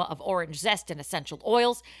floral aroma of orange zest and essential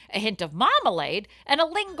oils, a hint of marmalade, and a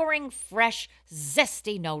lingering, fresh,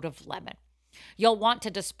 zesty note of lemon. You'll want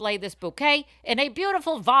to display this bouquet in a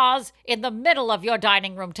beautiful vase in the middle of your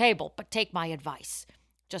dining room table, but take my advice.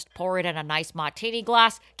 Just pour it in a nice martini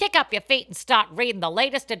glass, kick up your feet, and start reading the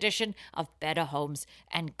latest edition of Better Homes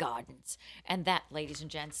and Gardens. And that, ladies and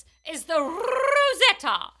gents, is the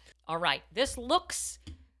Rosetta. All right, this looks...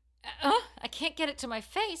 I can't get it to my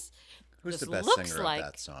face. Who's This the best looks singer like-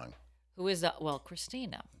 of that song? Who is that? Well,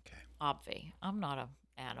 Christina. Okay. Obvi. I'm not an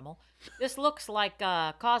animal. This looks like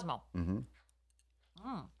Cosmo. Mm-hmm.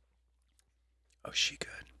 Mm. Oh, she good.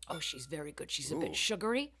 Oh, she's very good. She's a Ooh. bit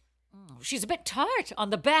sugary. She's a bit tart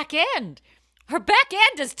on the back end. Her back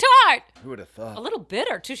end is tart. Who would have thought? A little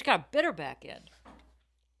bitter, too. She's got a bitter back end.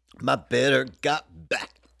 My bitter got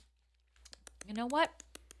back. You know what?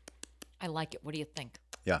 I like it. What do you think?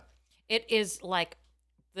 Yeah. It is like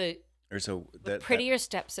the There's a prettier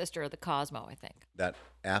stepsister of the Cosmo, I think. that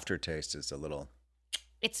aftertaste is a little.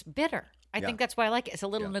 It's bitter. I think that's why I like it. It's a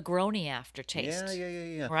little Negroni aftertaste.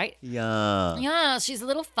 Yeah. Right? Yeah. Yeah, she's a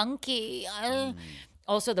little funky.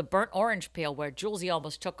 Also, the burnt orange peel where Julesy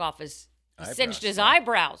almost took off his, singed his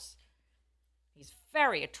eyebrows. He's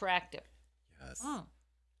very attractive. Yes.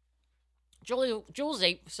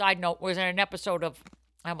 Julesy, side note, was in an episode of,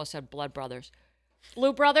 I almost said Blood Brothers.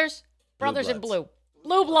 Blue Brothers? Brothers in Blue.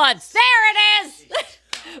 Blue Bloods. There it is!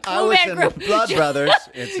 I was in Blood Brothers.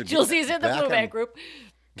 Julesie's in the Blue Man Group.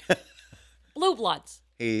 Blue Bloods.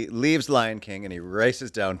 He leaves Lion King and he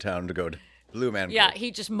races downtown to go to Blue Man Group. Yeah,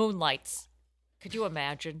 he just moonlights. Could you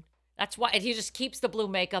imagine? That's why, and he just keeps the blue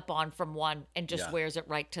makeup on from one and just wears it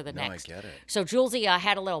right to the next. I get it. So Julesy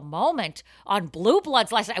had a little moment on Blue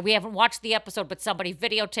Bloods last night. We haven't watched the episode, but somebody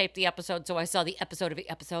videotaped the episode, so I saw the episode of the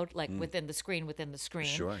episode, like within the screen.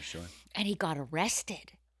 Sure. And he got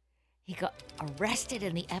arrested. He got arrested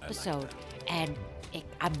in the episode, and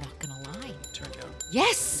I'm not gonna lie. Turned out.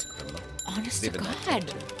 Yes. Criminal. Honest Does to he have a God.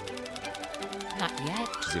 tattoo? Not yet.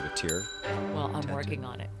 Does he have a tear? Well, I'm working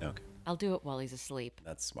on it. Okay. I'll do it while he's asleep.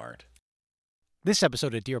 That's smart. This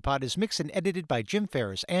episode of Dear Pod is mixed and edited by Jim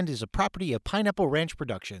Ferris and is a property of Pineapple Ranch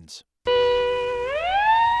Productions.